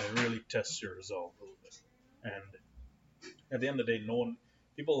 It really tests your resolve a little bit, and at the end of the day,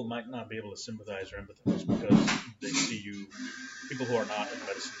 people might not be able to sympathize or empathize because they see you, people who are not in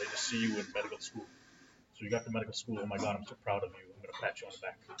medicine, they just see you in medical school. So you got to medical school, oh my God, I'm so proud of you, I'm going to pat you on the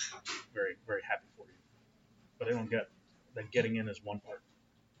back, very, very happy for you. But they don't get that getting in is one part,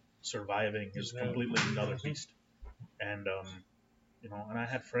 surviving is completely another beast. And, and I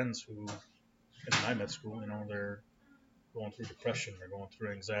had friends who, in my med school, they're going through depression, they're going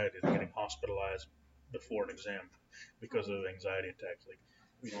through anxiety, they're getting hospitalized before an exam because of anxiety attacks. Like,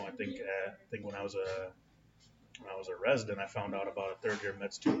 I think when I was a resident, I found out about a third-year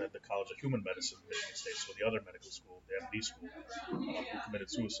med student at the College of Human Medicine in Michigan State, so the other medical school, the MD school, who committed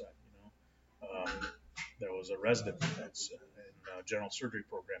suicide. There was a resident that's in a general surgery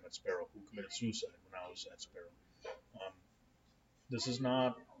program at Sparrow who committed suicide when I was at Sparrow. This is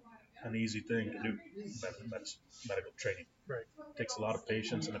not an easy thing to do, medical training. Right. It takes a lot of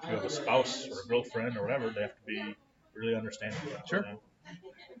patience, and if you have a spouse or a girlfriend or whatever, they have to be really understanding. Sure.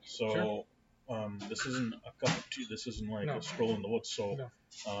 So this isn't a cup of tea. This isn't like a stroll in the woods. So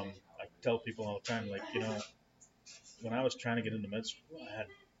I tell people all the time, like, when I was trying to get into med school, I had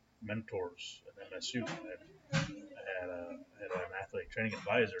mentors at MSU. I had an athletic training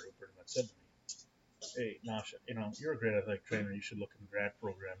advisor who pretty much said to me, hey, Nasha, you're a great athletic trainer. You should look in grad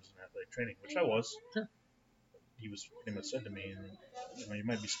programs in athletic training, which I was. Sure. He was pretty much said to me, you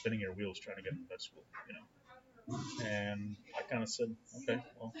might be spinning your wheels trying to get into med school, And I kind of said, okay,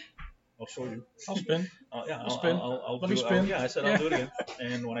 well, I'll show you. I'll spin. Yeah, I'll spin. Let me spin. I said I'll do it again.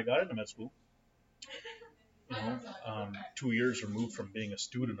 And when I got into med school, 2 years removed from being a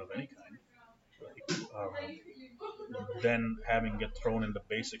student of any kind, then having get thrown into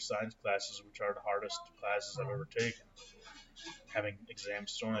basic science classes, which are the hardest classes I've ever taken, having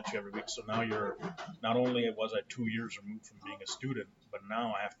exams thrown at you every week. So now not only was I 2 years removed from being a student, but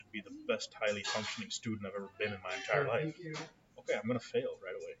now I have to be the best highly functioning student I've ever been in my entire life. Okay, I'm going to fail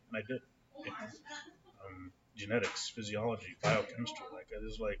right away. And I did. Genetics, physiology, biochemistry.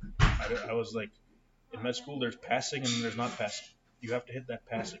 I was like, in med school, there's passing and there's not passing. You have to hit that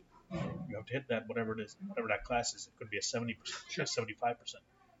passing. You have to hit that, whatever it is, whatever that class is. It could be a 70%, sure. 75%.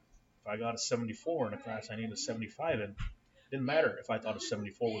 If I got a 74 in a class I needed a 75 in, it didn't matter if I thought a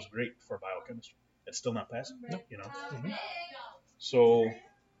 74 was great for biochemistry. It's still not passing, Mm-hmm. So,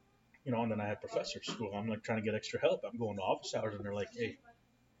 and then I had professors who I'm like trying to get extra help. I'm going to office hours and they're like, hey,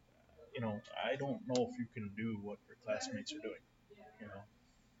 I don't know if you can do what your classmates are doing,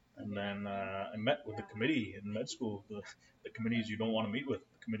 And then I met with the committee in med school, the committees you don't want to meet with,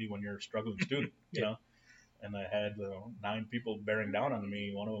 the committee when you're a struggling student, And I had 9 people bearing down on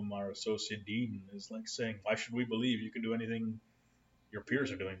me. One of them, our associate dean, is like saying, why should we believe you can do anything your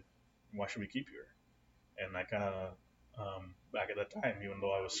peers are doing? Why should we keep you here? And I kind of, back at that time, even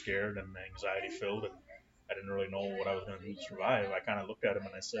though I was scared and anxiety filled and I didn't really know what I was going to do to survive, I kind of looked at him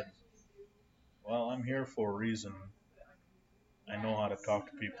and I said, well, I'm here for a reason. I know how to talk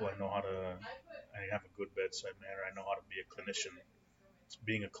to people. I have a good bedside manner. I know how to be a clinician. It's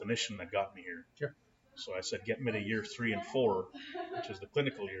being a clinician that got me here. Sure. So I said, get me to year 3 and 4, which is the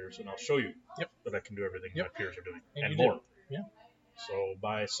clinical years, and I'll show you that I can do everything my peers are doing and more. Yeah. So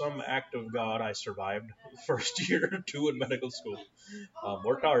by some act of God, I survived the first year or 2 in medical school.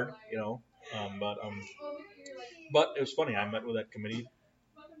 Worked hard, but it was funny. I met with that committee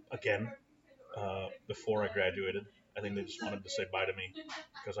again before I graduated. I think they just wanted to say bye to me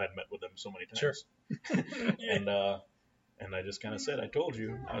because I'd met with them so many times. Sure. And I just kind of said, I told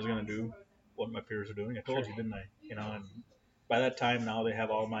you I was going to do what my peers are doing. I told Sure. you, didn't I? And by that time now they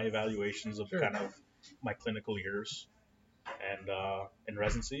have all my evaluations of Sure. kind of my clinical years. And in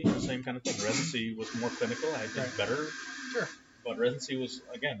residency, the same kind of thing. Residency was more clinical. I did Right. better. Sure. But residency was,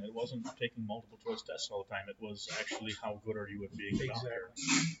 again, it wasn't taking multiple choice tests all the time. It was actually how good are you at being a doctor.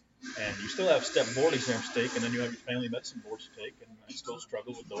 And you still have step board exams to take, and then you have your family medicine boards to take. And I still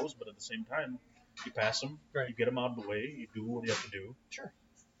struggle with those, but at the same time, you pass them, Right. you get them out of the way, you do what you have to do. Sure.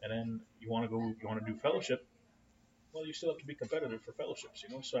 And then you want to do fellowship. Well, you still have to be competitive for fellowships,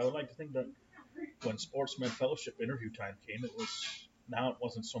 So I would like to think that when sports med fellowship interview time came, it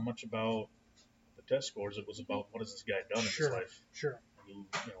wasn't so much about the test scores. It was about what has this guy done in his life. Sure. And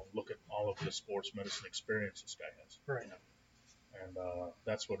look at all of the sports medicine experience this guy has. Right. And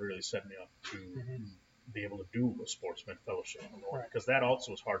that's what really set me up to be able to do a sports med fellowship. Because that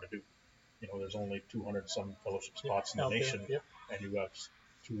also is hard to do. There's only 200 some fellowship spots in the nation, and you have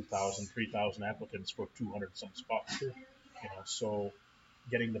 2,000, 3,000 applicants for 200 some spots. Sure. So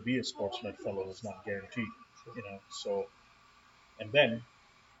getting to be a sports med fellow is not guaranteed. So, and then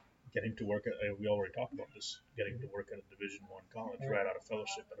getting to work at, we already talked about this, getting to work at a Division I college right out of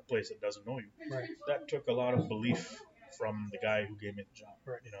fellowship at a place that doesn't know you. Right. That took a lot of belief from the guy who gave me the job.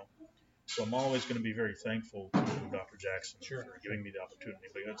 Right. So I'm always going to be very thankful to Dr. Jackson for giving me the opportunity,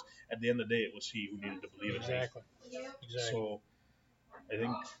 because at the end of the day, it was he who needed to believe in me. Exactly. So I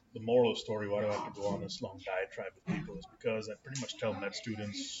think the moral of the story, why do I have to go on this long diatribe with people, is because I pretty much tell med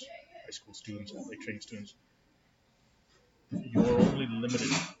students, high school students, athletic training students, you're only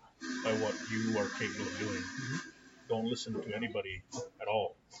limited by what you are capable of doing. Don't listen to anybody at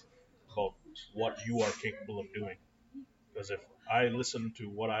all about what you are capable of doing. Because if I listened to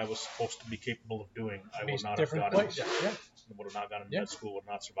what I was supposed to be capable of doing, I would not have gotten med school, would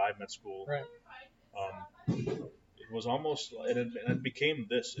not survive med school. Right. It was almost, it became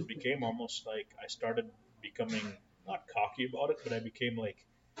this. It became almost like I started becoming not cocky about it, but I became like,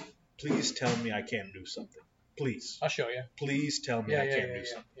 please tell me I can't do something. Please. I'll show you. Please tell me I can't do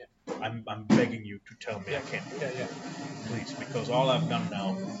something. I'm begging you to tell me I can't do it. Please, because all I've done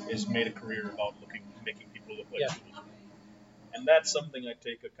now is made a career about making people look like fools. And that's something I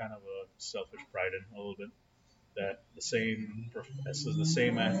take a kind of a selfish pride in a little bit. That the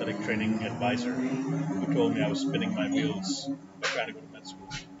same athletic training advisor who told me I was spinning my wheels by trying to go to med school.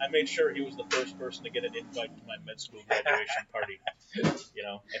 I made sure he was the first person to get an invite to my med school graduation party. And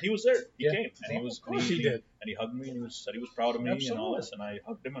he was there. He came, and he did. And he hugged me, and he said he was proud of me and all this. And I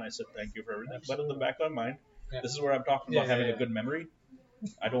hugged him, and I said thank you for everything. But in the back of my mind, this is where I'm talking about having a good memory.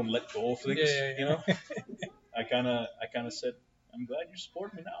 I don't let go of things. I kind of said, I'm glad you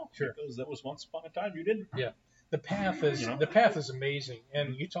support me now, because that was once upon a time you didn't. Yeah. The path is amazing,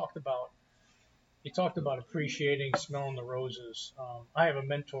 and you talked about appreciating, smelling the roses. I have a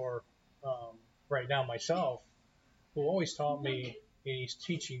mentor right now myself who always taught me, and he's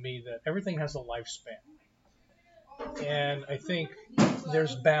teaching me that everything has a lifespan, and I think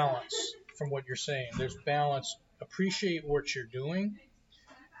there's balance from what you're saying. There's balance. Appreciate what you're doing,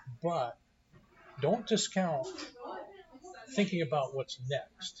 but don't discount thinking about what's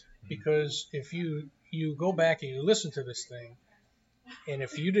next, because if you go back and you listen to this thing, and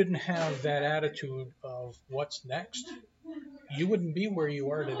if you didn't have that attitude of what's next, you wouldn't be where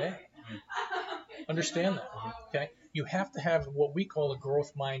you are today. Understand that, okay? You have to have what we call a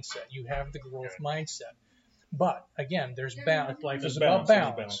growth mindset. You have the growth mindset. But, again, there's balance. Life is about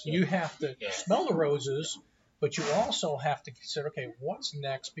balance. You have to smell the roses, but you also have to consider, okay, what's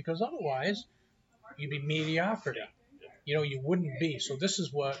next? Because otherwise, you'd be mediocrity. You wouldn't be. So this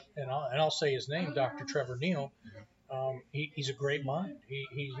is what, and I'll say his name, Dr. Trevor Neal. He's a great mind.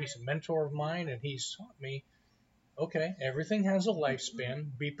 He's a mentor of mine, and he's taught me, okay, everything has a lifespan.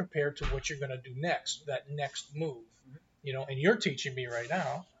 Be prepared to what you're going to do next, that next move. And you're teaching me right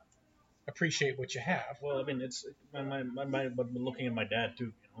now, appreciate what you have. Well, I mean, it's but looking at my dad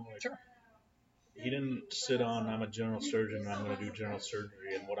too. Sure. He didn't sit on, I'm a general surgeon, and I'm going to do general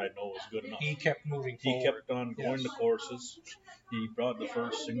surgery, and what I know is good enough. He kept moving forward. He kept on going to courses. He brought the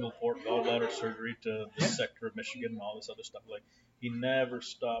first single port gallbladder surgery to this sector of Michigan and all this other stuff. Like, he never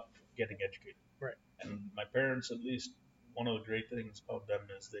stopped getting educated. Right. And my parents, at least, one of the great things about them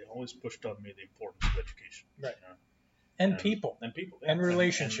is they always pushed on me the importance of education. Right. And people. And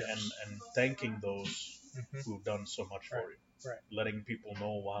relationships. And thanking those who've done so much for you. Right. Letting people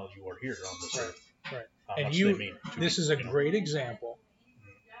know while you are here on this earth. Right. How and much they mean to this you, is a great example,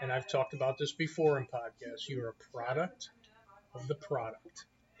 and I've talked about this before in podcasts. You're a product of the product.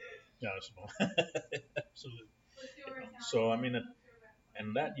 Yeah, absolutely. So I mean,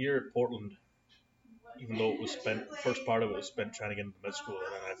 and that year at Portland, even though it was spent, first part of it was spent trying to get into med school,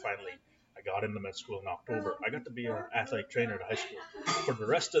 and then I got into med school in October. I got to be an athletic trainer at high school for the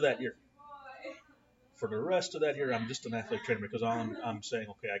rest of that year. For the rest of that year, I'm just an athletic trainer because I'm saying,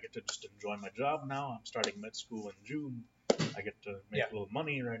 okay, I get to just enjoy my job now. I'm starting med school in June. I get to make a little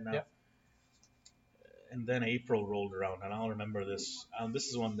money right now. And then April rolled around, and I'll remember this. This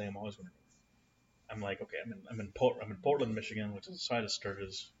is one day I'm always going to. I'm like, okay, I'm in Portland, Michigan, which is the side of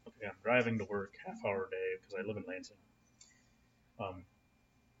Sturgis. Okay, I'm driving to work, half-hour day, because I live in Lansing.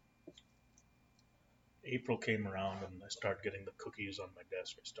 April came around, and I started getting the cookies on my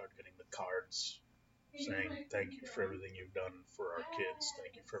desk. I started getting the cards saying, thank you for everything you've done for our kids.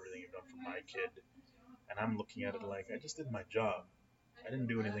 Thank you for everything you've done for my kid. And I'm looking at it like, I just did my job. I didn't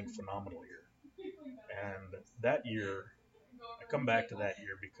do anything phenomenal here. And that year, I come back to that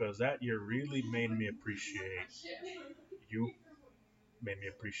year because that year really made me appreciate you, made me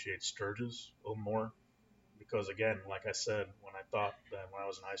appreciate Sturgis a little more. Because again, like I said, when I thought that when I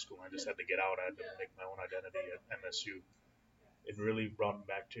was in high school, I just had to get out, I had to make my own identity at MSU. It really brought me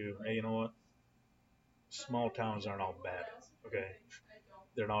back to, hey, you know what? Small towns aren't all bad, okay?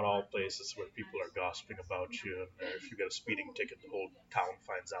 They're not all places where people are gossiping about you, and if you get a speeding ticket, the whole town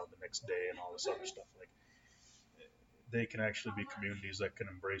finds out the next day, and all this other stuff. Like, they can actually be communities that can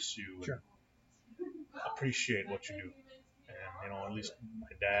embrace you and appreciate what you do. And at least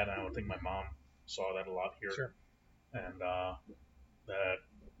my dad, and I would think my mom saw that a lot here, and that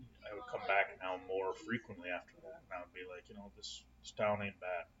I would come back now more frequently after that, and I would be like, this town ain't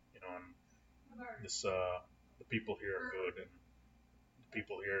bad, and this the people here are good, and the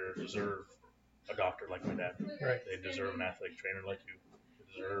people here deserve a doctor like my dad. Right. They deserve an athletic trainer like you. They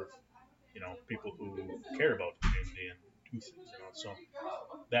deserve, people who care about the community and do things. So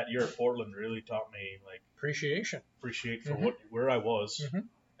that year at Portland really taught me like appreciate for where I was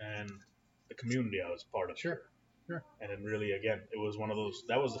and the community I was part of. Sure. And then really, again, it was one of those.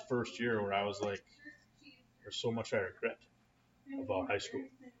 That was the first year where I was like, there's so much I regret about high school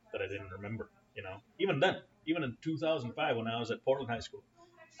that I didn't remember. Even then, even in 2005 when I was at Portland High School,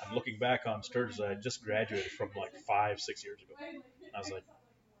 I'm looking back on Sturgis. I had just graduated from like 5-6 years ago. I was like,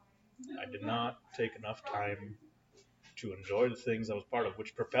 I did not take enough time to enjoy the things I was part of,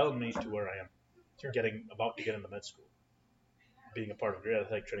 which propelled me to where I am, about to get into med school, being a part of the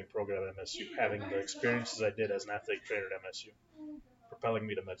athletic training program at MSU, having the experiences I did as an athletic trainer at MSU, propelling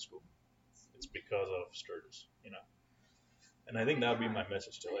me to med school. It's because of Sturgis, And I think that would be my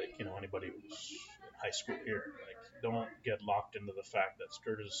message to anybody who's in high school here. Like, don't get locked into the fact that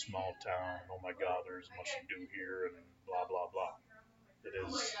Sturgis is a small town. Oh my God, there's much to do here, and blah blah blah. It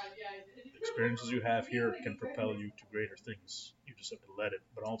is the experiences you have here can propel you to greater things. You just have to let it.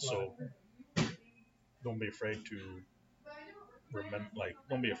 But also, don't be afraid to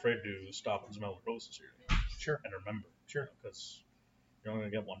don't be afraid to stop and smell the roses here. Sure. And remember. Sure. Because you're only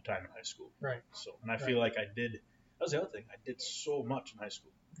gonna get one time in high school. Right. So, and I feel like I did. That was the other thing. I did so much in high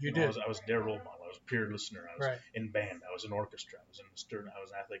school. You did. I was their role model. I was a peer listener. I was in band. I was in orchestra. I was in the Stern. I was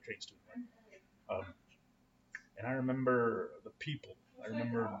an athletic training student. And I remember the people. I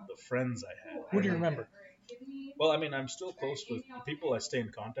remember the friends I had. Who do you remember? Well, I mean, I'm still close with the people I stay in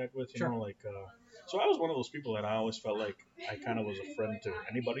contact with. You know, so I was one of those people that I always felt like I kind of was a friend to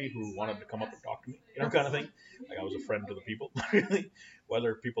anybody who wanted to come up and talk to me, kind of thing. Like I was a friend to the people. Really,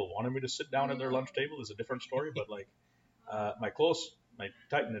 whether people wanted me to sit down at their lunch table is a different story. But my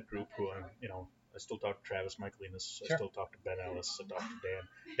tight knit group, who I still talk to Travis Michaelinas. I still talk to Ben Ellis. I talk to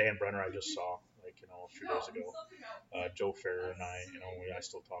Dan Brenner. I just saw a few days ago. Joe Ferrer and I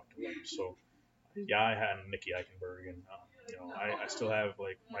still talk to them. So. Yeah, I had Nikki Eichenberg, and I still have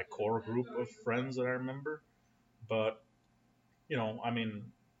like my core group of friends that I remember. But I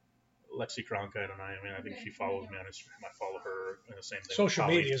mean, Lexi Cronkite and I think she follows me on Instagram. I follow her, and the same thing. Social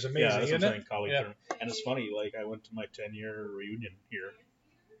media is amazing, isn't it? Yeah. And it's funny. Like I went to my 10-year reunion here,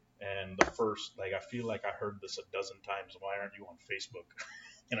 and the first I feel like I heard this a dozen times. Why aren't you on Facebook?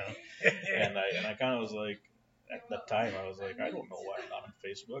 And I kind of was like. At that time, I was like, I don't know why I'm not on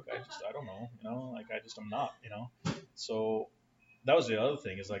Facebook. I don't know, I'm not, So that was the other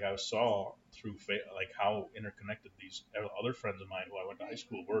thing is I saw through how interconnected these other friends of mine who I went to high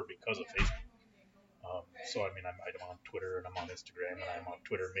school were because of Facebook. So I mean, I'm on Twitter and I'm on Instagram and I'm on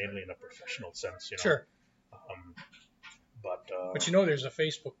Twitter mainly in a professional sense, Sure. But there's a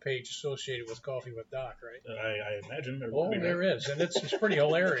Facebook page associated with Coffee with Doc, right? I imagine there will be. There is, and it's pretty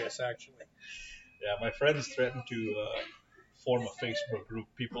hilarious actually. Yeah, my friends threatened to form a Facebook group,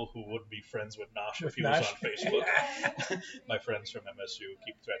 people who would be friends with Nash if he was on Facebook. My friends from MSU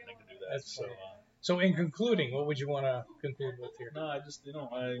keep threatening to do that. So in concluding, what would you want to conclude with here? No, I just, I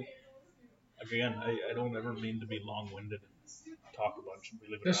don't ever mean to be long-winded and talk a bunch.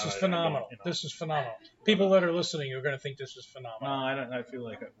 Believe it or This not, is I phenomenal. don't, This is phenomenal. People that are listening are going to think this is No, phenomenal. I don't. I feel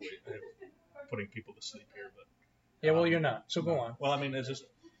like I'm putting people to sleep here, but Yeah, well, you're not. So go on. well, I mean, it's just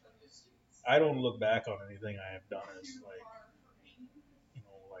I don't look back on anything I have done as like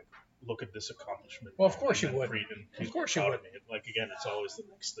look at this accomplishment. Well, of course you would. Of course you would. Like again, it's always the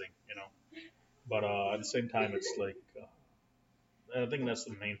next thing. But at the same time, it's like I think that's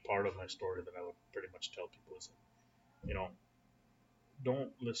the main part of my story that I would pretty much tell people is,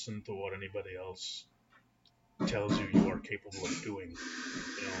 don't listen to what anybody else tells you are capable of doing.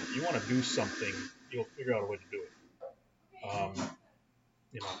 You want to do something, you'll figure out a way to do it.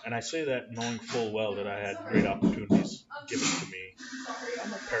 And I say that knowing full well that I had great opportunities given to me,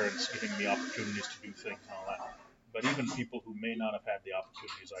 my parents giving me opportunities to do things and all that. But even people who may not have had the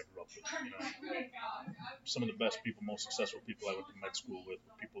opportunities I grew up with, some of the best people, most successful people I went to med school with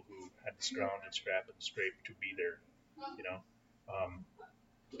were people who had to scrounge and scrap and scrape to be there.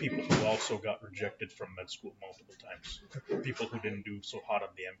 People who also got rejected from med school multiple times. People who didn't do so hot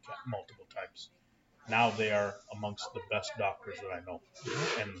on the MCAT multiple times. Now they are amongst the best doctors that I know,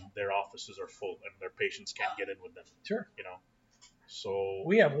 and their offices are full, and their patients can't get in with them. Sure. So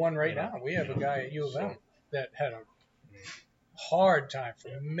we have one right now. We have a guy at U of M that had a hard time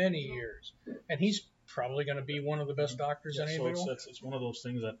for many years, and he's probably going to be one of the best doctors in anybody. So it's one of those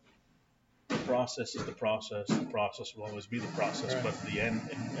things that the process is the process. The process will always be the process, right. But in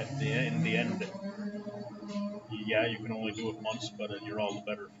the end, yeah, you can only do it once, but you're all the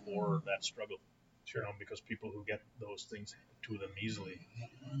better for that struggle. Sure. Because people who get those things to them easily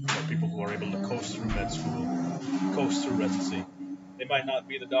are people who are able to coast through med school, coast through residency. They might not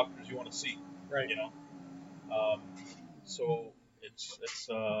be the doctors you want to see, right? So it's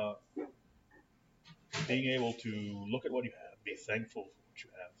being able to look at what you have, be thankful for what you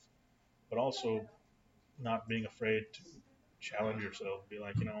have, but also not being afraid to challenge yourself. Be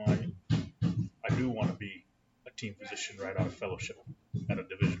like, I do want to be a team physician right out of fellowship at a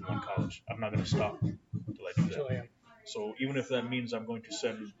Division I college. I'm not going to stop until I do that. So even if that means I'm going to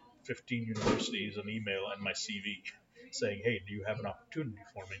send 15 universities an email and my CV saying, hey, do you have an opportunity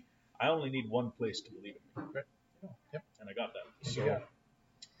for me? I only need one place to believe in me. Right. Yep. And I got that. So,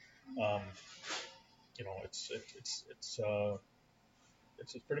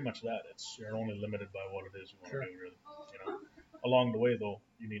 it's pretty much that. You're only limited by what it is you want to do, really. Along the way, though,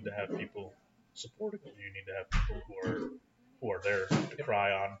 you need to have people supporting you. You need to have people who are there to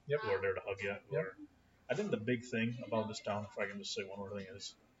cry on, who are there to hug you. I think the big thing about this town, if I can just say one more thing,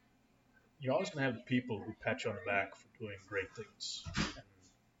 is you're always going to have the people who pat you on the back for doing great things and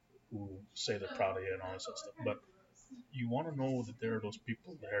who say they're proud of you and all this stuff. But you want to know that there are those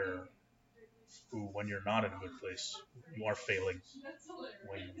people there who, when you're not in a good place, you are failing,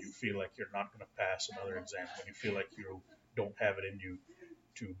 when you feel like you're not going to pass another exam, when you feel like you don't have it in you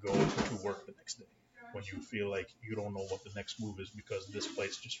to go to work the next day, when you feel like you don't know what the next move is because this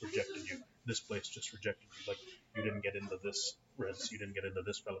place just rejected you, this place just rejected you, like you didn't get into this res, you didn't get into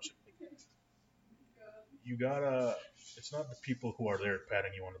this fellowship. You gotta, it's not the people who are there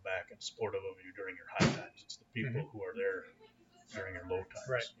patting you on the back and supportive of you during your high times, it's the people who are there during your low times,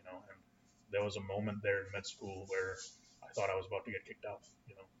 right. And there was a moment there in med school where I thought I was about to get kicked out,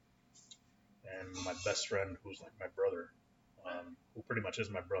 and my best friend, who's like my brother, who pretty much is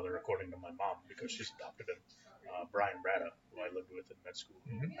my brother according to my mom because she's adopted him, Brian Brada, who I lived with in med school.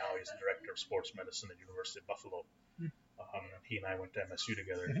 Now he's the director of sports medicine at University of Buffalo. He and I went to MSU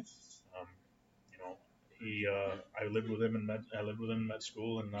together. I lived with him in med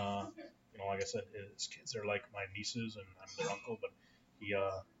school, and like I said, his kids are like my nieces, and I'm their uncle. But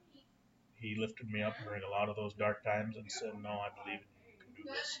he lifted me up during a lot of those dark times and said, "No, I believe in you. You can do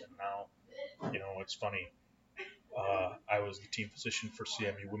this." And now, it's funny. I was the team physician for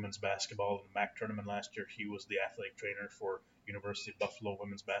CMU women's basketball in the MAC tournament last year. He was the athletic trainer for University of Buffalo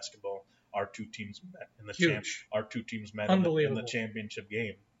women's basketball. Our two teams met in the in the championship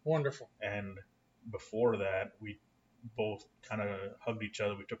game. Wonderful. And before that, we both kind of hugged each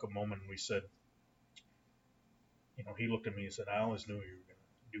other. We took a moment and we said, he looked at me and said, "I always knew you were going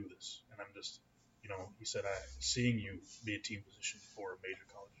to do this." And I'm just, he said, seeing you be a team physician for a major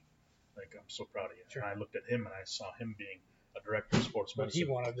college, like, I'm so proud of you. Sure. And I looked at him and I saw him being a director of sports medicine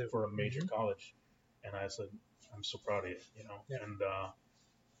for a major college. And I said, "I'm so proud of you, Yeah. And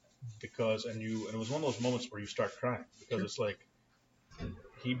and it was one of those moments where you start crying because it's like,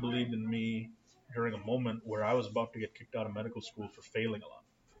 he believed in me during a moment where I was about to get kicked out of medical school for failing a lot,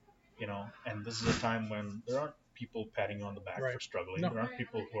 and this is a time when there aren't people patting you on the back for struggling. No. There aren't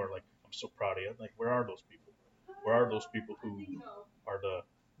people who are like, I'm so proud of you. Like, where are those people? Where are those people who are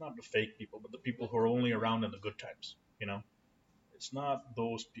not the fake people, but the people who are only around in the good times? It's not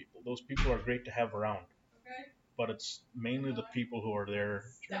those people. Those people are great to have around, but it's mainly the people who are there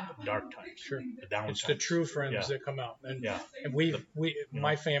during the dark times, Sure. the down It's times. the true friends Yeah. that come out. And, Yeah. and The-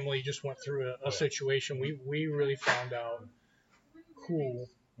 my family just went through a situation. We really found out who,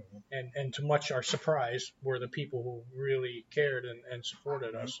 and to much our surprise, were the people who really cared and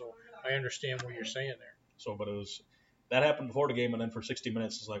supported us. So I understand what you're saying there. So, but that happened before the game, and then for 60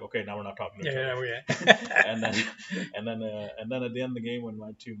 minutes, it's like, okay, now we're not talking to each other. Yeah. and then at the end of the game, when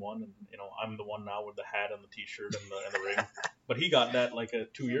my team won, and I'm the one now with the hat and the T-shirt and the ring. But he got that like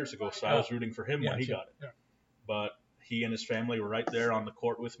 2 years ago, so I was rooting for him when he got it. Yeah. But he and his family were right there on the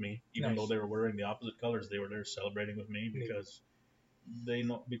court with me, even Nice. though they were wearing the opposite colors. They were there celebrating with me because they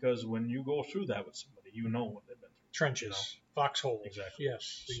know. Because when you go through that with somebody, you know what they've been through. Trenches, foxholes. Exactly.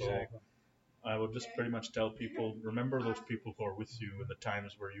 Yes, exactly. I would just pretty much tell people, remember those people who are with you in the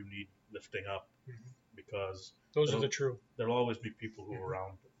times where you need lifting up, because those are the true. There'll always be people who are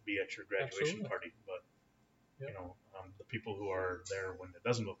around, be at your graduation Absolutely. party, but the people who are there when it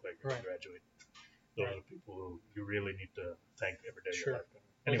doesn't look like you're going to graduate, those are the people who you really need to thank every day of your life.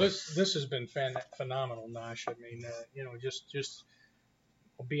 Anyway. Well, this has been phenomenal, Nash. I mean, just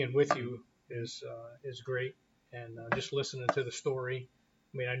being with you is great, and just listening to the story.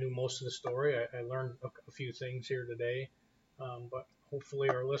 I mean, I knew most of the story. I learned a few things here today, but hopefully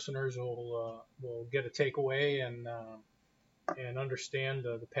our listeners will get a takeaway and understand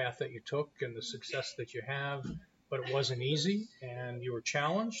the path that you took and the success that you have. But it wasn't easy, and you were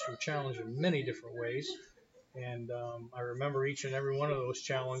challenged. You were challenged in many different ways, and I remember each and every one of those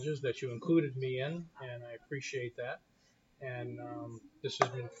challenges that you included me in, and I appreciate that. And this has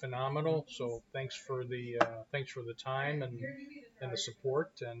been phenomenal. So thanks for the time and the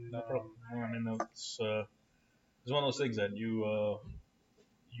support. And I mean, it's one of those things that you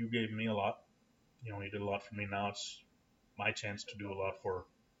gave me a lot. You did a lot for me. Now it's my chance to do a lot for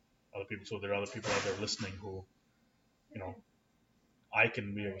other people. So there are other people out there listening who, I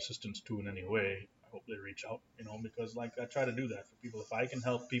can be of assistance to in any way. I hope they reach out. Because like I try to do that for people. If I can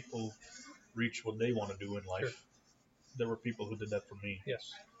help people reach what they want to do in life. Sure. There were people who did that for me.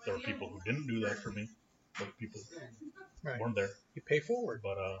 Yes. There were people who didn't do that for me. There were people who weren't there. You pay forward.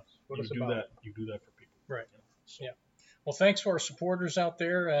 But you do that for people. Right. So. Yeah. Well, thanks for our supporters out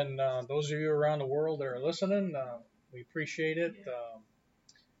there, and those of you around the world that are listening. We appreciate it.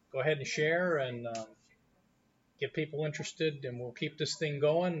 Go ahead and share and get people interested, and we'll keep this thing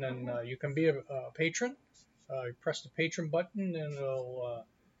going. And you can be a patron. You press the patron button, and it'll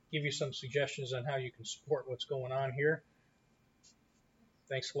give you some suggestions on how you can support what's going on here.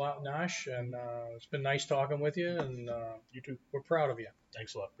 Thanks a lot, Nash, and it's been nice talking with you, and you too. We're proud of you.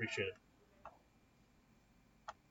 Thanks a lot. Appreciate it.